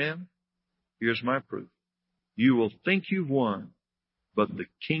who I am? Here's my proof. You will think you've won, but the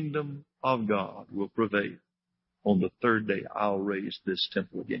kingdom of God will prevail. On the third day, I'll raise this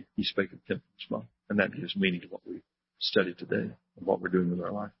temple again. He spake of the temple of small. And that gives meaning to what we studied today and what we're doing with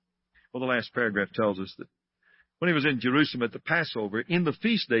our life. Well, the last paragraph tells us that when he was in Jerusalem at the Passover, in the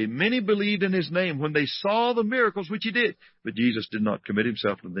feast day, many believed in his name when they saw the miracles which he did. But Jesus did not commit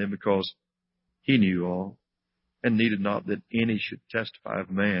himself to them because he knew all and needed not that any should testify of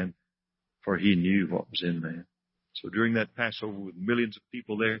man, for he knew what was in man. So during that Passover with millions of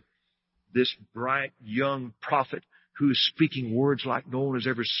people there, this bright young prophet who's speaking words like no one has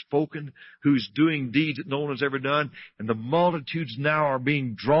ever spoken, who's doing deeds that no one has ever done, and the multitudes now are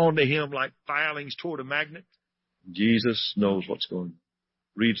being drawn to him like filings toward a magnet. Jesus knows what's going on,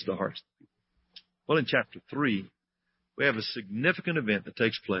 reads the hearts of the people. Well, in chapter 3, we have a significant event that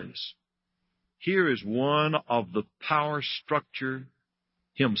takes place. Here is one of the power structure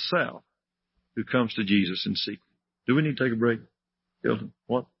himself who comes to Jesus in secret. Do we need to take a break, Hilton?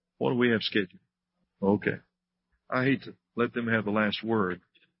 What do we have scheduled? Okay. I hate to let them have the last word,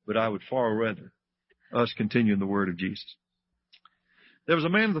 but I would far rather us continue in the word of Jesus. There was a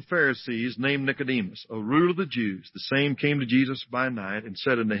man of the Pharisees named Nicodemus, a ruler of the Jews. The same came to Jesus by night and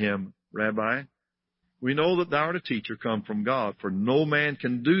said unto him, Rabbi, we know that thou art a teacher come from God, for no man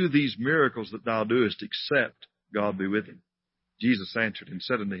can do these miracles that thou doest except God be with him. Jesus answered and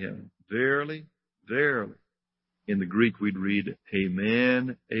said unto him, Verily, verily. In the Greek we'd read,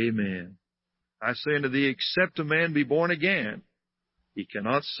 Amen, amen. I say unto thee, except a man be born again, he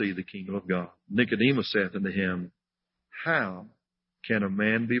cannot see the kingdom of God. Nicodemus saith unto him, How can a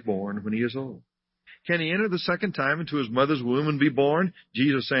man be born when he is old? Can he enter the second time into his mother's womb and be born?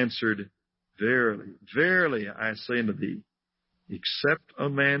 Jesus answered, Verily, verily, I say unto thee, except a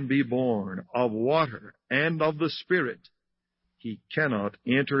man be born of water and of the Spirit, he cannot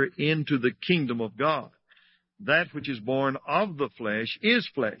enter into the kingdom of God. That which is born of the flesh is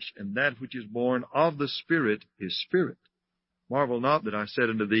flesh, and that which is born of the Spirit is spirit. Marvel not that I said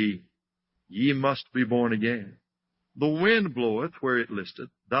unto thee, Ye must be born again. The wind bloweth where it listeth.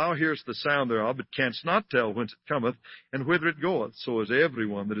 Thou hearest the sound thereof, but canst not tell whence it cometh, and whither it goeth. So is every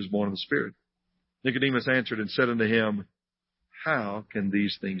one that is born of the Spirit. Nicodemus answered and said unto him, How can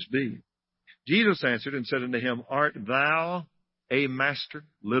these things be? Jesus answered and said unto him, Art thou a master,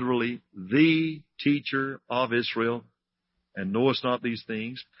 literally the teacher of Israel, and knowest not these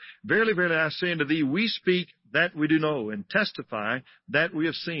things? Verily, verily, I say unto thee, we speak that we do know, and testify that we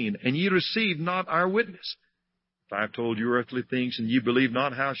have seen, and ye receive not our witness. If I have told you earthly things, and ye believe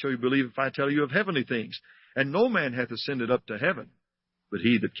not, how shall you believe if I tell you of heavenly things? And no man hath ascended up to heaven, but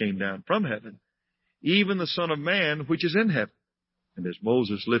he that came down from heaven, even the Son of Man which is in heaven. And as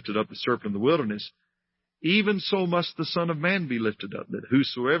Moses lifted up the serpent in the wilderness, even so must the Son of Man be lifted up, that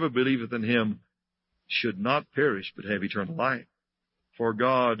whosoever believeth in him should not perish, but have eternal life. For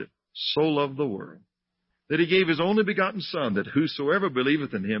God so loved the world, that he gave his only begotten Son, that whosoever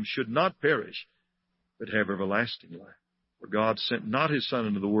believeth in him should not perish, but have everlasting life. For God sent not his Son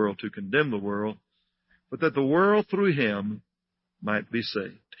into the world to condemn the world, but that the world through him might be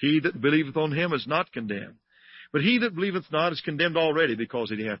saved. He that believeth on him is not condemned, but he that believeth not is condemned already, because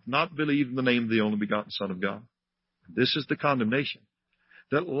he hath not believed in the name of the only begotten Son of God. This is the condemnation,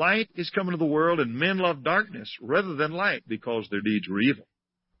 that light is come into the world, and men love darkness rather than light, because their deeds were evil.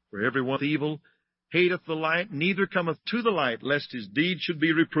 For every one evil hateth the light, neither cometh to the light, lest his deeds should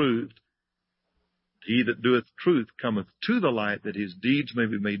be reproved. He that doeth truth cometh to the light, that his deeds may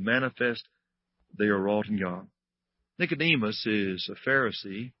be made manifest, they are wrought in God. Nicodemus is a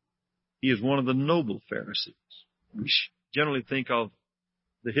Pharisee. He is one of the noble Pharisees. We generally think of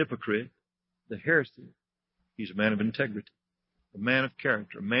the hypocrite, the heresy. He's a man of integrity, a man of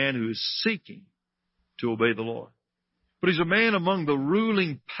character, a man who is seeking to obey the Lord. But he's a man among the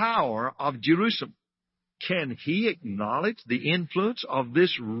ruling power of Jerusalem. Can he acknowledge the influence of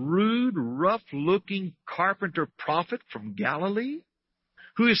this rude, rough-looking carpenter prophet from Galilee,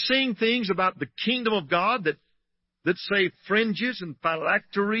 who is saying things about the kingdom of God that say fringes and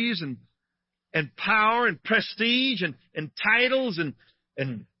phylacteries and power and prestige and titles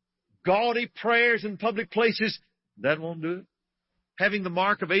and gaudy prayers in public places? That won't do it. Having the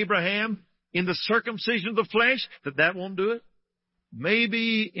mark of Abraham in the circumcision of the flesh, that won't do it.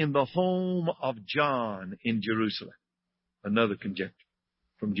 Maybe in the home of John in Jerusalem. Another conjecture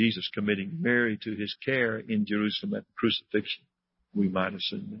from Jesus committing Mary to his care in Jerusalem at the crucifixion. We might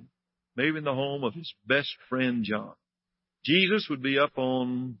assume that. Maybe in the home of his best friend John. Jesus would be up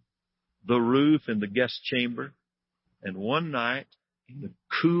on the roof in the guest chamber, and one night in the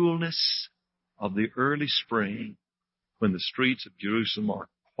coolness of the early spring, when the streets of Jerusalem are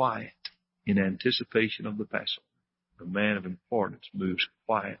quiet in anticipation of the Passover, a man of importance moves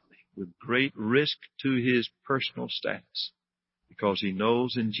quietly with great risk to his personal status, because he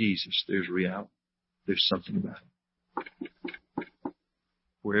knows in Jesus there's reality. There's something about him.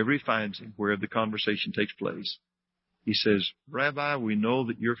 Wherever he finds him, wherever the conversation takes place, he says, Rabbi, we know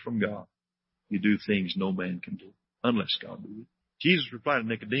that you're from God. You do things no man can do, unless God do it. Jesus' reply to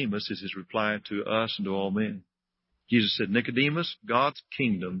Nicodemus is his reply to us and to all men. Jesus said, Nicodemus, God's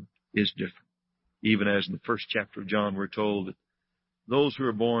kingdom is different. Even as in the first chapter of John, we're told that those who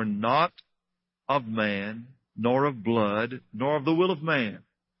are born not of man, nor of blood, nor of the will of man.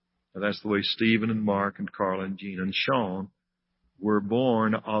 Now, that's the way Stephen and Mark and Carla and Gina and Sean were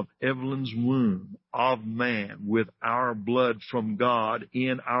born of Evelyn's womb, of man, with our blood from God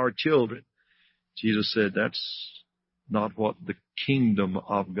in our children. Jesus said that's not what the kingdom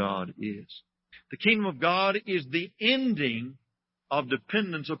of God is. The kingdom of God is the ending of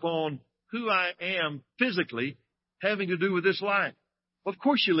dependence upon who I am physically, having to do with this life. Of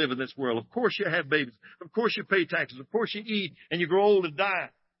course you live in this world. Of course you have babies. Of course you pay taxes. Of course you eat and you grow old and die.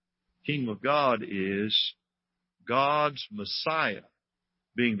 The kingdom of God is God's Messiah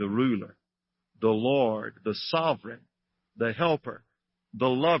being the ruler, the Lord, the sovereign, the helper, the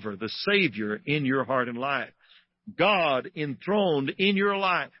lover, the Savior in your heart and life. God enthroned in your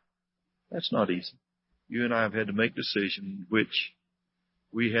life. That's not easy. You and I have had to make decisions which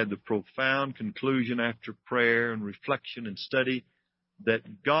we had the profound conclusion after prayer and reflection and study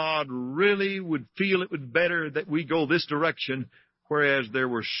that God really would feel it would better that we go this direction, whereas there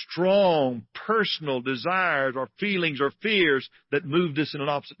were strong personal desires or feelings or fears that moved us in an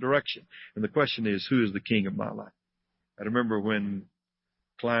opposite direction. And the question is, who is the king of my life? I remember when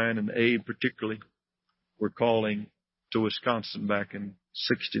Klein and Abe particularly were calling to Wisconsin back in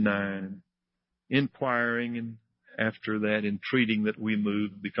 '69, inquiring, and after that entreating that we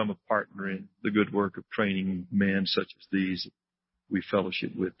move, become a partner in the good work of training men such as these that we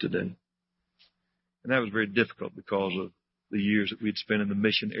fellowship with today. And that was very difficult because of the years that we'd spent in the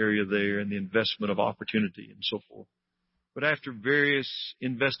mission area there and the investment of opportunity and so forth. But after various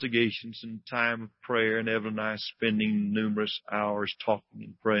investigations and time of prayer, and Evan and I spending numerous hours talking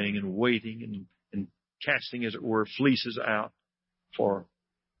and praying and waiting and casting, as it were, fleeces out for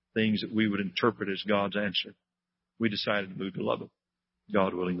things that we would interpret as God's answer, we decided to move to Lubbock,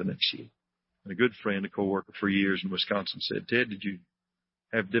 God willing, the next year. And a good friend, a co-worker for years in Wisconsin, said, "Ted, did you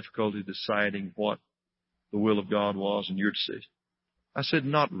have difficulty deciding what the will of God was in your decision?" I said,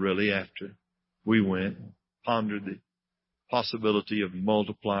 "Not really," after we went and pondered the possibility of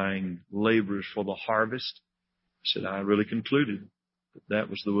multiplying laborers for the harvest. I said, "I really concluded that that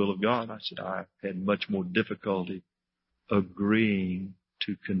was the will of God." I said, "I had much more difficulty agreeing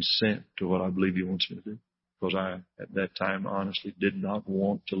to consent to what I believe He wants me to do, because I, at that time, honestly did not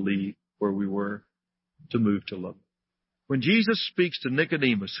want to leave where we were to move to Lubbock." When Jesus speaks to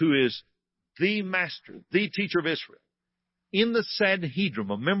Nicodemus, who is the master, the teacher of Israel, in the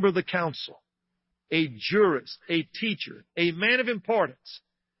Sanhedrin, a member of the council, a jurist, a teacher, a man of importance,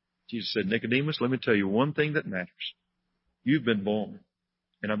 Jesus said, "Nicodemus, let me tell you one thing that matters. You've been born."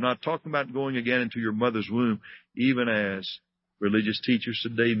 And I'm not talking about going again into your mother's womb, even as religious teachers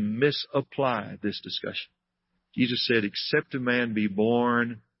today misapply this discussion. Jesus said, "Except a man be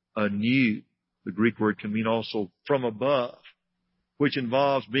born anew," the Greek word can mean also from above, which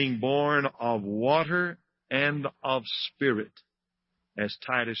involves being born of water and of spirit, as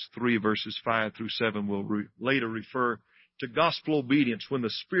Titus 3 verses 5 through 7 will later refer to gospel obedience, when the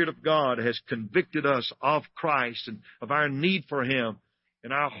Spirit of God has convicted us of Christ and of our need for Him,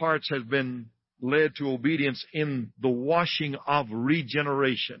 and our hearts have been led to obedience in the washing of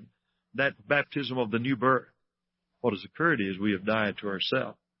regeneration, that baptism of the new birth. What has occurred is we have died to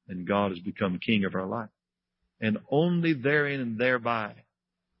ourselves, and God has become King of our life. And only therein and thereby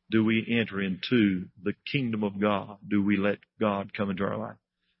do we enter into the kingdom of God, do we let God come into our life.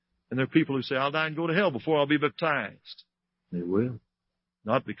 And there are people who say, "I'll die and go to hell before I'll be baptized." They will.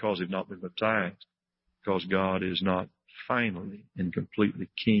 Not because they've not been baptized, because God is not finally and completely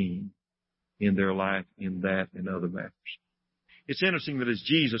King in their life in that and other matters. It's interesting that as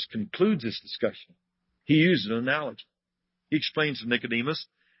Jesus concludes this discussion, He uses an analogy. He explains to Nicodemus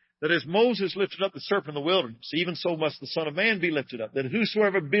that as Moses lifted up the serpent in the wilderness, even so must the Son of Man be lifted up, that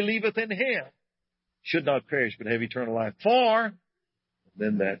whosoever believeth in Him should not perish but have eternal life. For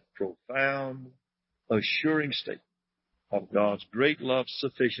then that profound, assuring statement of God's great love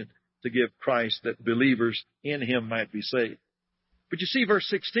sufficient to give Christ that believers in Him might be saved. But you see, verse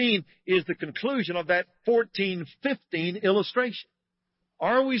 16 is the conclusion of that 14:15 illustration.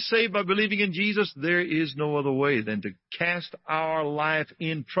 Are we saved by believing in Jesus? There is no other way than to cast our life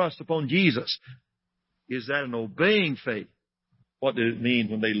in trust upon Jesus. Is that an obeying faith? What did it mean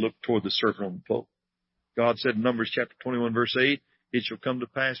when they looked toward the serpent on the pole? God said in Numbers chapter 21 verse 8, "It shall come to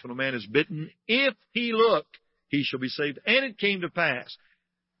pass when a man is bitten, if he look, he shall be saved." And it came to pass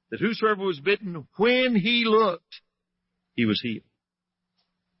that whosoever was bitten, when he looked, he was healed.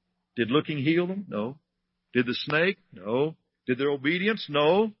 Did looking heal them? No. Did the snake? No. Did their obedience?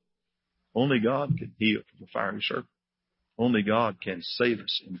 No. Only God can heal from the fiery serpent. Only God can save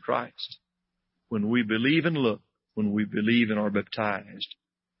us in Christ. When we believe and look, when we believe and are baptized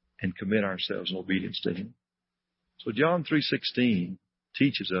and commit ourselves in obedience to Him. So John 3:16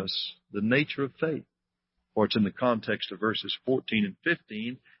 teaches us the nature of faith, or it's in the context of verses 14 and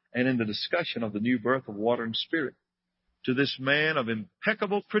 15 and in the discussion of the new birth of water and spirit. To this man of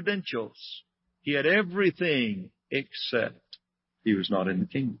impeccable credentials, he had everything except he was not in the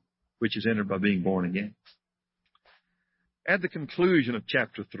kingdom, which is entered by being born again. At the conclusion of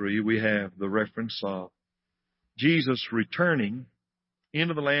chapter 3, we have the reference of Jesus returning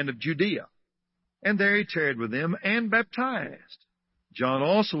into the land of Judea. And there He tarried with them and baptized. John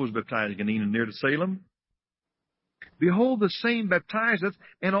also was baptized in Canaan near to Salem. Behold, the same baptizeth,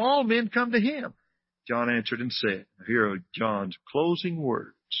 and all men come to Him. John answered and said, here are John's closing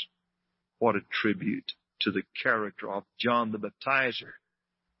words. What a tribute to the character of John the Baptizer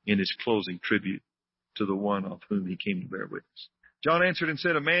in his closing tribute to the one of whom he came to bear witness. John answered and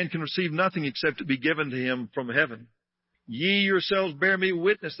said, a man can receive nothing except it be given to him from heaven. Ye yourselves bear me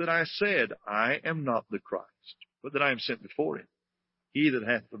witness that I said, I am not the Christ, but that I am sent before Him. He that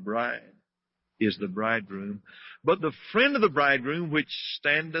hath the bride is the bridegroom. But the friend of the bridegroom, which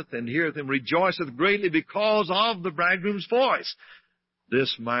standeth and heareth him, rejoiceth greatly because of the bridegroom's voice.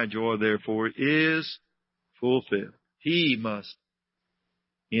 This my joy, therefore, is fulfilled. He must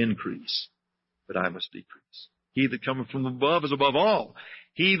increase, but I must decrease. He that cometh from above is above all.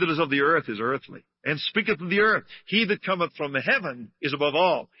 He that is of the earth is earthly, and speaketh of the earth. He that cometh from heaven is above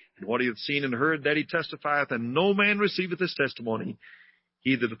all. And what he hath seen and heard, that he testifieth, and no man receiveth his testimony.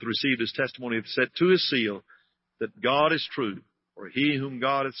 He that hath received his testimony hath set to his seal that God is true. For he whom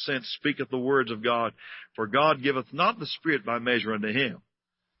God hath sent speaketh the words of God. For God giveth not the Spirit by measure unto him.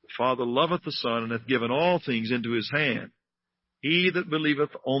 The Father loveth the Son, and hath given all things into his hand. He that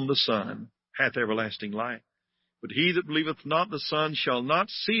believeth on the Son hath everlasting life. But he that believeth not the Son shall not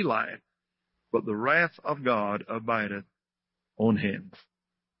see life, but the wrath of God abideth on him.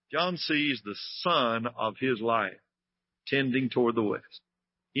 John sees the sun of his life tending toward the west.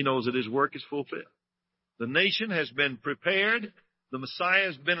 He knows that his work is fulfilled. The nation has been prepared. The Messiah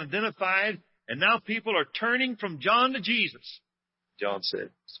has been identified. And now people are turning from John to Jesus. John said,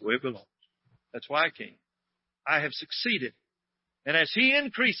 "It's the way it belongs. That's why I came. I have succeeded. And as he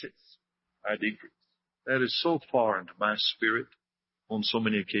increases, I decrease." That is so far into my spirit on so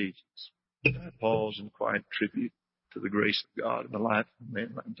many occasions. I pause and quiet tribute to the grace of God in the life of a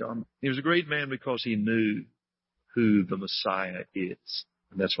man like John. He was a great man because he knew who the Messiah is.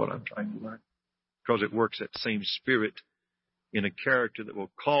 And that's what I'm trying to learn. Because it works that same spirit in a character that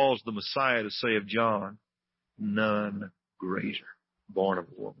will cause the Messiah to say of John, "None greater born of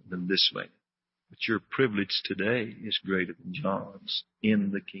a woman than this man." But your privilege today is greater than John's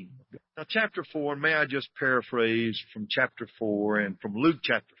in the kingdom of God. Now, chapter 4, may I just paraphrase from chapter 4 and from Luke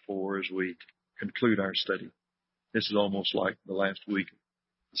chapter 4 as we conclude our study. This is almost like the last week of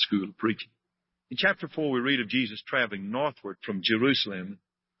the school of preaching. In chapter 4, we read of Jesus traveling northward from Jerusalem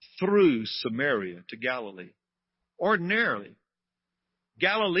through Samaria to Galilee. Ordinarily,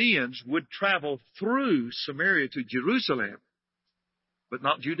 Galileans would travel through Samaria to Jerusalem, but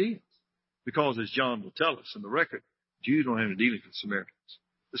not Judeans. Because, as John will tell us in the record, Jews don't have any dealings with Samaritans.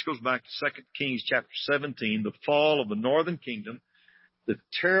 This goes back to 2 Kings chapter 17, the fall of the northern kingdom, the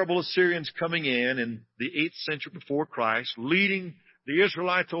terrible Assyrians coming in the 8th century before Christ, leading the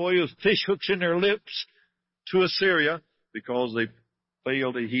Israelites away with fish hooks in their lips to Assyria because they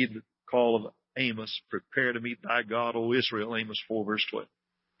failed to heed the call of Amos, "Prepare to meet thy God, O Israel," Amos 4 verse 12.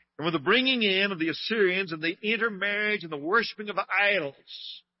 And with the bringing in of the Assyrians and the intermarriage and the worshiping of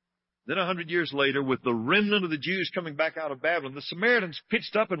idols, then 100 years later, with the remnant of the Jews coming back out of Babylon, the Samaritans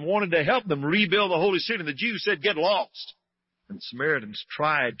pitched up and wanted to help them rebuild the holy city. And the Jews said, "Get lost." And the Samaritans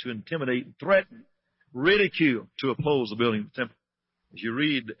tried to intimidate and threaten, ridicule, to oppose the building of the temple. As you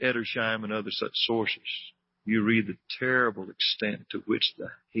read Edersheim and other such sources, you read the terrible extent to which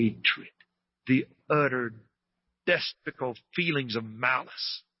the hatred, the utter despicable feelings of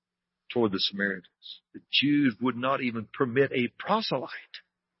malice toward the Samaritans. The Jews would not even permit a proselyte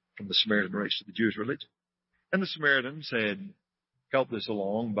from the Samaritan race to the Jewish religion. And the Samaritans had helped this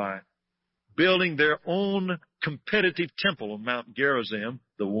along by building their own competitive temple on Mount Gerizim.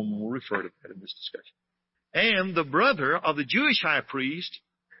 The woman will refer to that in this discussion. And the brother of the Jewish high priest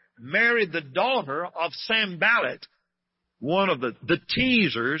married the daughter of Sanballat, one of the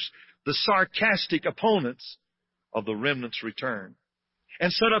teasers, the sarcastic opponents of the remnant's return,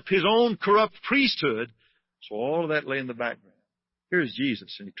 and set up his own corrupt priesthood. So all of that lay in the background. Here's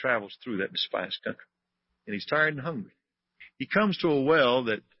Jesus, and he travels through that despised country. And he's tired and hungry. He comes to a well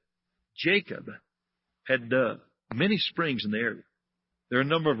that Jacob had dug. Many springs in the area. There are a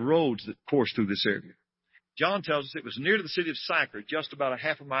number of roads that course through this area. John tells us it was near to the city of Sychar, just about a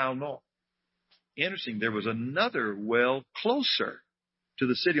half a mile north. Interesting, there was another well closer to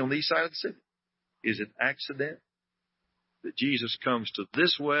the city on the east side of the city. Is it accident that Jesus comes to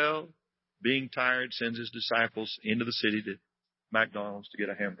this well, being tired, sends his disciples into the city to McDonald's to get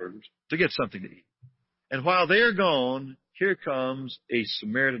a hamburgers, to get something to eat? And while they're gone, here comes a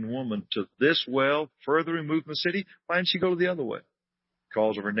Samaritan woman to this well, further removed from the city. Why didn't she go to the other way?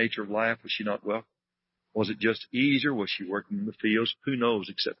 Because of her nature of life, was she not welcome? Was it just easier? Was she working in the fields? Who knows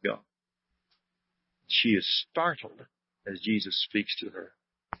except God? She is startled as Jesus speaks to her.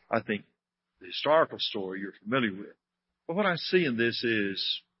 I think the historical story you're familiar with. But what I see in this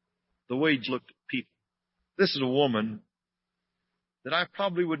is the way he looked at people. This is a woman that I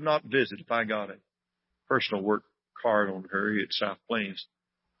probably would not visit if I got a personal work card on her here at South Plains,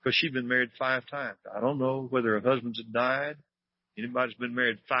 because she'd been married 5 times. I don't know whether her husbands had died. Anybody's been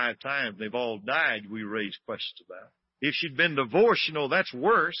married 5 times, they've all died, we raise questions about. If she'd been divorced, that's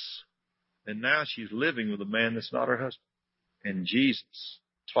worse. And now she's living with a man that's not her husband. And Jesus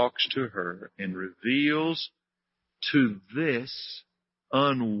talks to her and reveals to this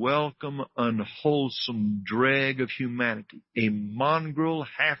unwelcome, unwholesome drag of humanity, a mongrel,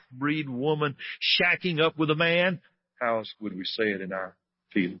 half-breed woman shacking up with a man. How else would we say it in our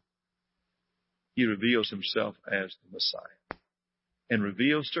field? He reveals himself as the Messiah and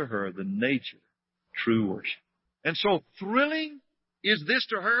reveals to her the nature of true worship. And so thrilling is this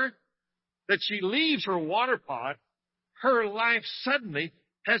to her that she leaves her water pot. Her life suddenly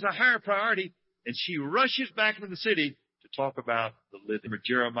has a higher priority, and she rushes back into the city to talk about the living.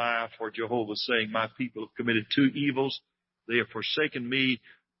 Jeremiah, for Jehovah saying, my people have committed two evils. They have forsaken me,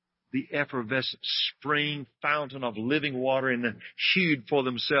 the effervescent spring, fountain of living water, and then hewed for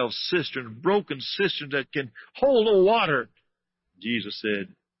themselves cisterns, broken cisterns that can hold no water. Jesus said,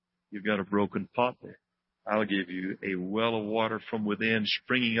 you've got a broken pot there. I'll give you a well of water from within,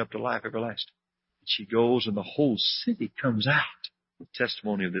 springing up to life everlasting. And she goes, and the whole city comes out. The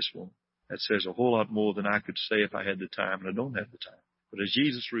testimony of this woman. That says a whole lot more than I could say if I had the time, and I don't have the time. But as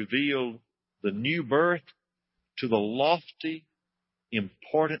Jesus revealed the new birth to the lofty,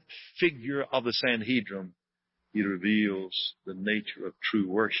 important figure of the Sanhedrin, he reveals the nature of true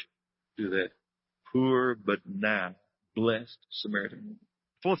worship to that poor but now blessed Samaritan woman.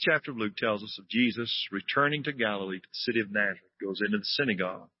 The 4th chapter of Luke tells us of Jesus returning to Galilee, to the city of Nazareth, goes into the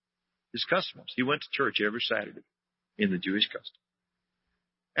synagogue. His customs. He went to church every Saturday in the Jewish custom.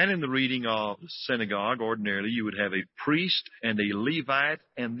 And in the reading of the synagogue, ordinarily you would have a priest and a Levite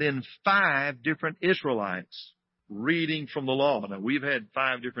and then 5 different Israelites reading from the law. Now, we've had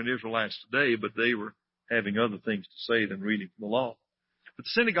 5 different Israelites today, but they were having other things to say than reading from the law. But the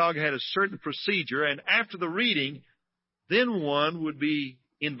synagogue had a certain procedure, and after the reading, then one would be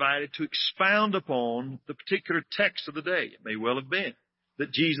invited to expound upon the particular text of the day. It may well have been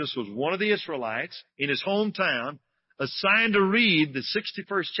that Jesus was one of the Israelites in his hometown, assigned to read the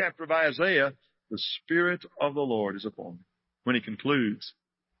 61st chapter of Isaiah, the Spirit of the Lord is upon me. When he concludes,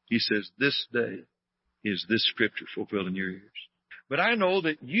 he says, this day is this scripture fulfilled in your ears. But I know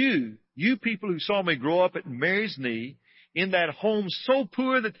that you people who saw me grow up at Mary's knee, in that home so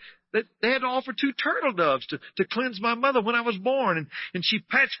poor that they had to offer 2 turtle doves to cleanse my mother when I was born. And she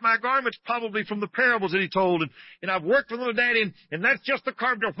patched my garments probably from the parables that he told. And I've worked for little daddy, and that's just the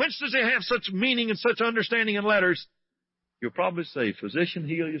carpenter. Whence does he have such meaning and such understanding in letters? You'll probably say, physician,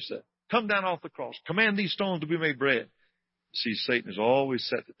 heal yourself. Come down off the cross. Command these stones to be made bread. See, Satan has always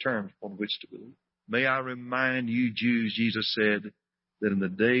set the terms upon which to believe. May I remind you Jews, Jesus said, that in the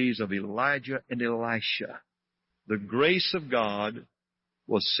days of Elijah and Elisha, the grace of God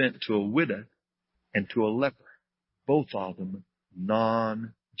was sent to a widow and to a leper, both of them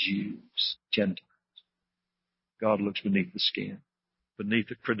non-Jews, Gentiles. God looks beneath the skin, beneath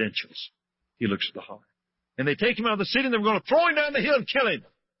the credentials. He looks at the heart. And they take him out of the city, and they were going to throw him down the hill and kill him.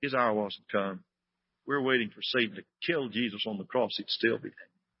 His hour wasn't come. We're waiting for Satan to kill Jesus on the cross. He'd still be there.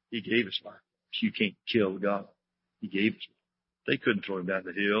 He gave us life. You can't kill God. He gave us life. They couldn't throw him down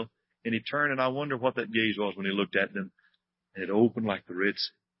the hill. And he turned, and I wonder what that gaze was when he looked at them. And it opened like the Red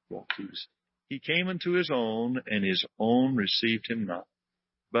Sea. Walked through the sea. He came unto his own, and his own received him not.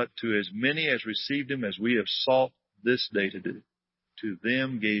 But to as many as received him, as we have sought this day to do, to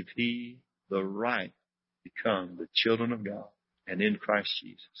them gave he the right to become the children of God, and in Christ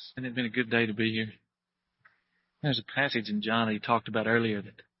Jesus. And it's been a good day to be here. There's a passage in John that he talked about earlier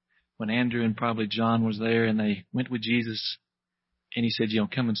that when Andrew and probably John was there and they went with Jesus, and he said,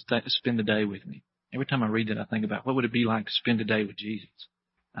 come and spend the day with me. Every time I read that, I think about what would it be like to spend a day with Jesus.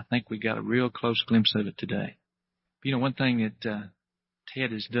 I think we got a real close glimpse of it today. But one thing that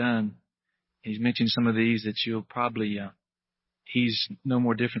Ted has done, he's mentioned some of these that you'll probably, he's no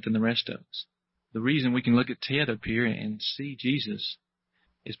more different than the rest of us. The reason we can look at Ted up here and see Jesus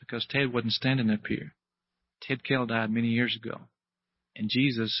is because Ted wasn't standing up here. Ted Kell died many years ago, and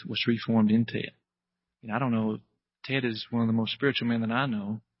Jesus was reformed in Ted. I don't know, Ted is one of the most spiritual men that I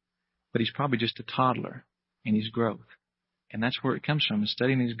know, but he's probably just a toddler in his growth. And that's where it comes from, is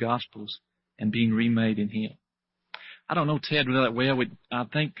studying these Gospels and being remade in him. I don't know Ted that well. I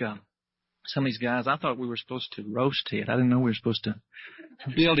think some of these guys, I thought we were supposed to roast Ted. I didn't know we were supposed to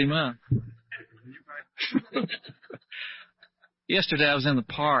build him up. Yesterday I was in the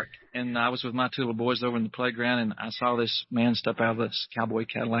park, and I was with my 2 little boys over in the playground, and I saw this man step out of this cowboy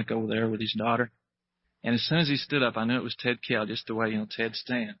Cadillac over there with his daughter. And as soon as he stood up, I knew it was Ted Kell, just the way, Ted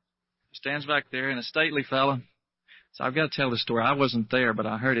stands. He stands back there, and a stately fella. So I've got to tell the story. I wasn't there, but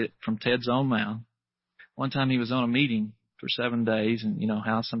I heard it from Ted's own mouth. One time he was on a meeting for 7 days, and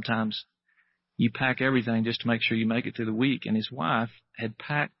how sometimes you pack everything just to make sure you make it through the week. And his wife had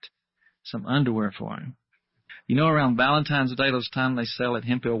packed some underwear for him. Around Valentine's Day, those times they sell at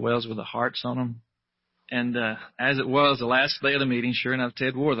Hemphill Wells with the hearts on them. And as it was, the last day of the meeting, sure enough,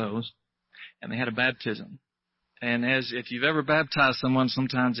 Ted wore those, and they had a baptism. And if you've ever baptized someone,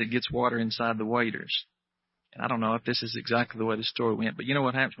 sometimes it gets water inside the waders. And I don't know if this is exactly the way the story went, but you know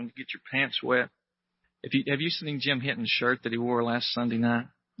what happens when you get your pants wet? Have you seen Jim Hinton's shirt that he wore last Sunday night?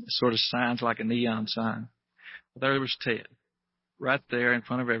 It sort of signs like a neon sign. Well, there was Ted, right there in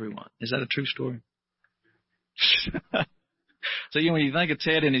front of everyone. Is that a true story? So, when you think of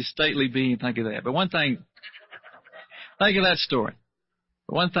Ted and his stately being, think of that. But one thing, think of that story.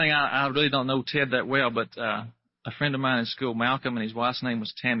 But one thing, I really don't know Ted that well, but a friend of mine in school, Malcolm, and his wife's name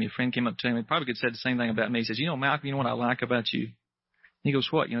was Tammy. A friend came up to him and probably could have said the same thing about me. He says, Malcolm, you know what I like about you? And he goes,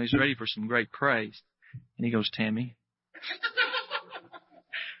 what? He's ready for some great praise. And he goes, Tammy.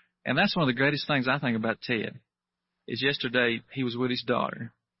 And that's one of the greatest things I think about Ted, is yesterday he was with his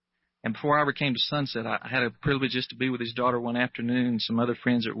daughter. And before I ever came to Sunset, I had a privilege just to be with his daughter one afternoon. Some other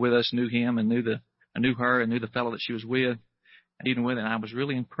friends that were with us knew him and I knew her and knew the fellow that she was with, and even with it. And I was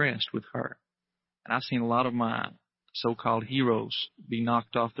really impressed with her. And I've seen a lot of my so-called heroes be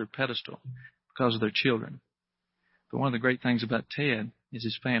knocked off their pedestal because of their children. But one of the great things about Ted is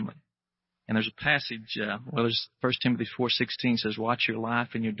his family. And there's a passage, there's 1 Timothy 4:16 says, watch your life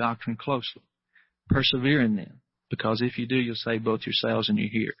and your doctrine closely. Persevere in them, because if you do, you'll save both yourselves and your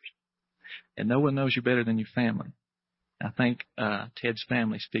hearers. And no one knows you better than your family. I think Ted's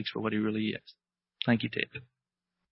family speaks for what he really is. Thank you, Ted.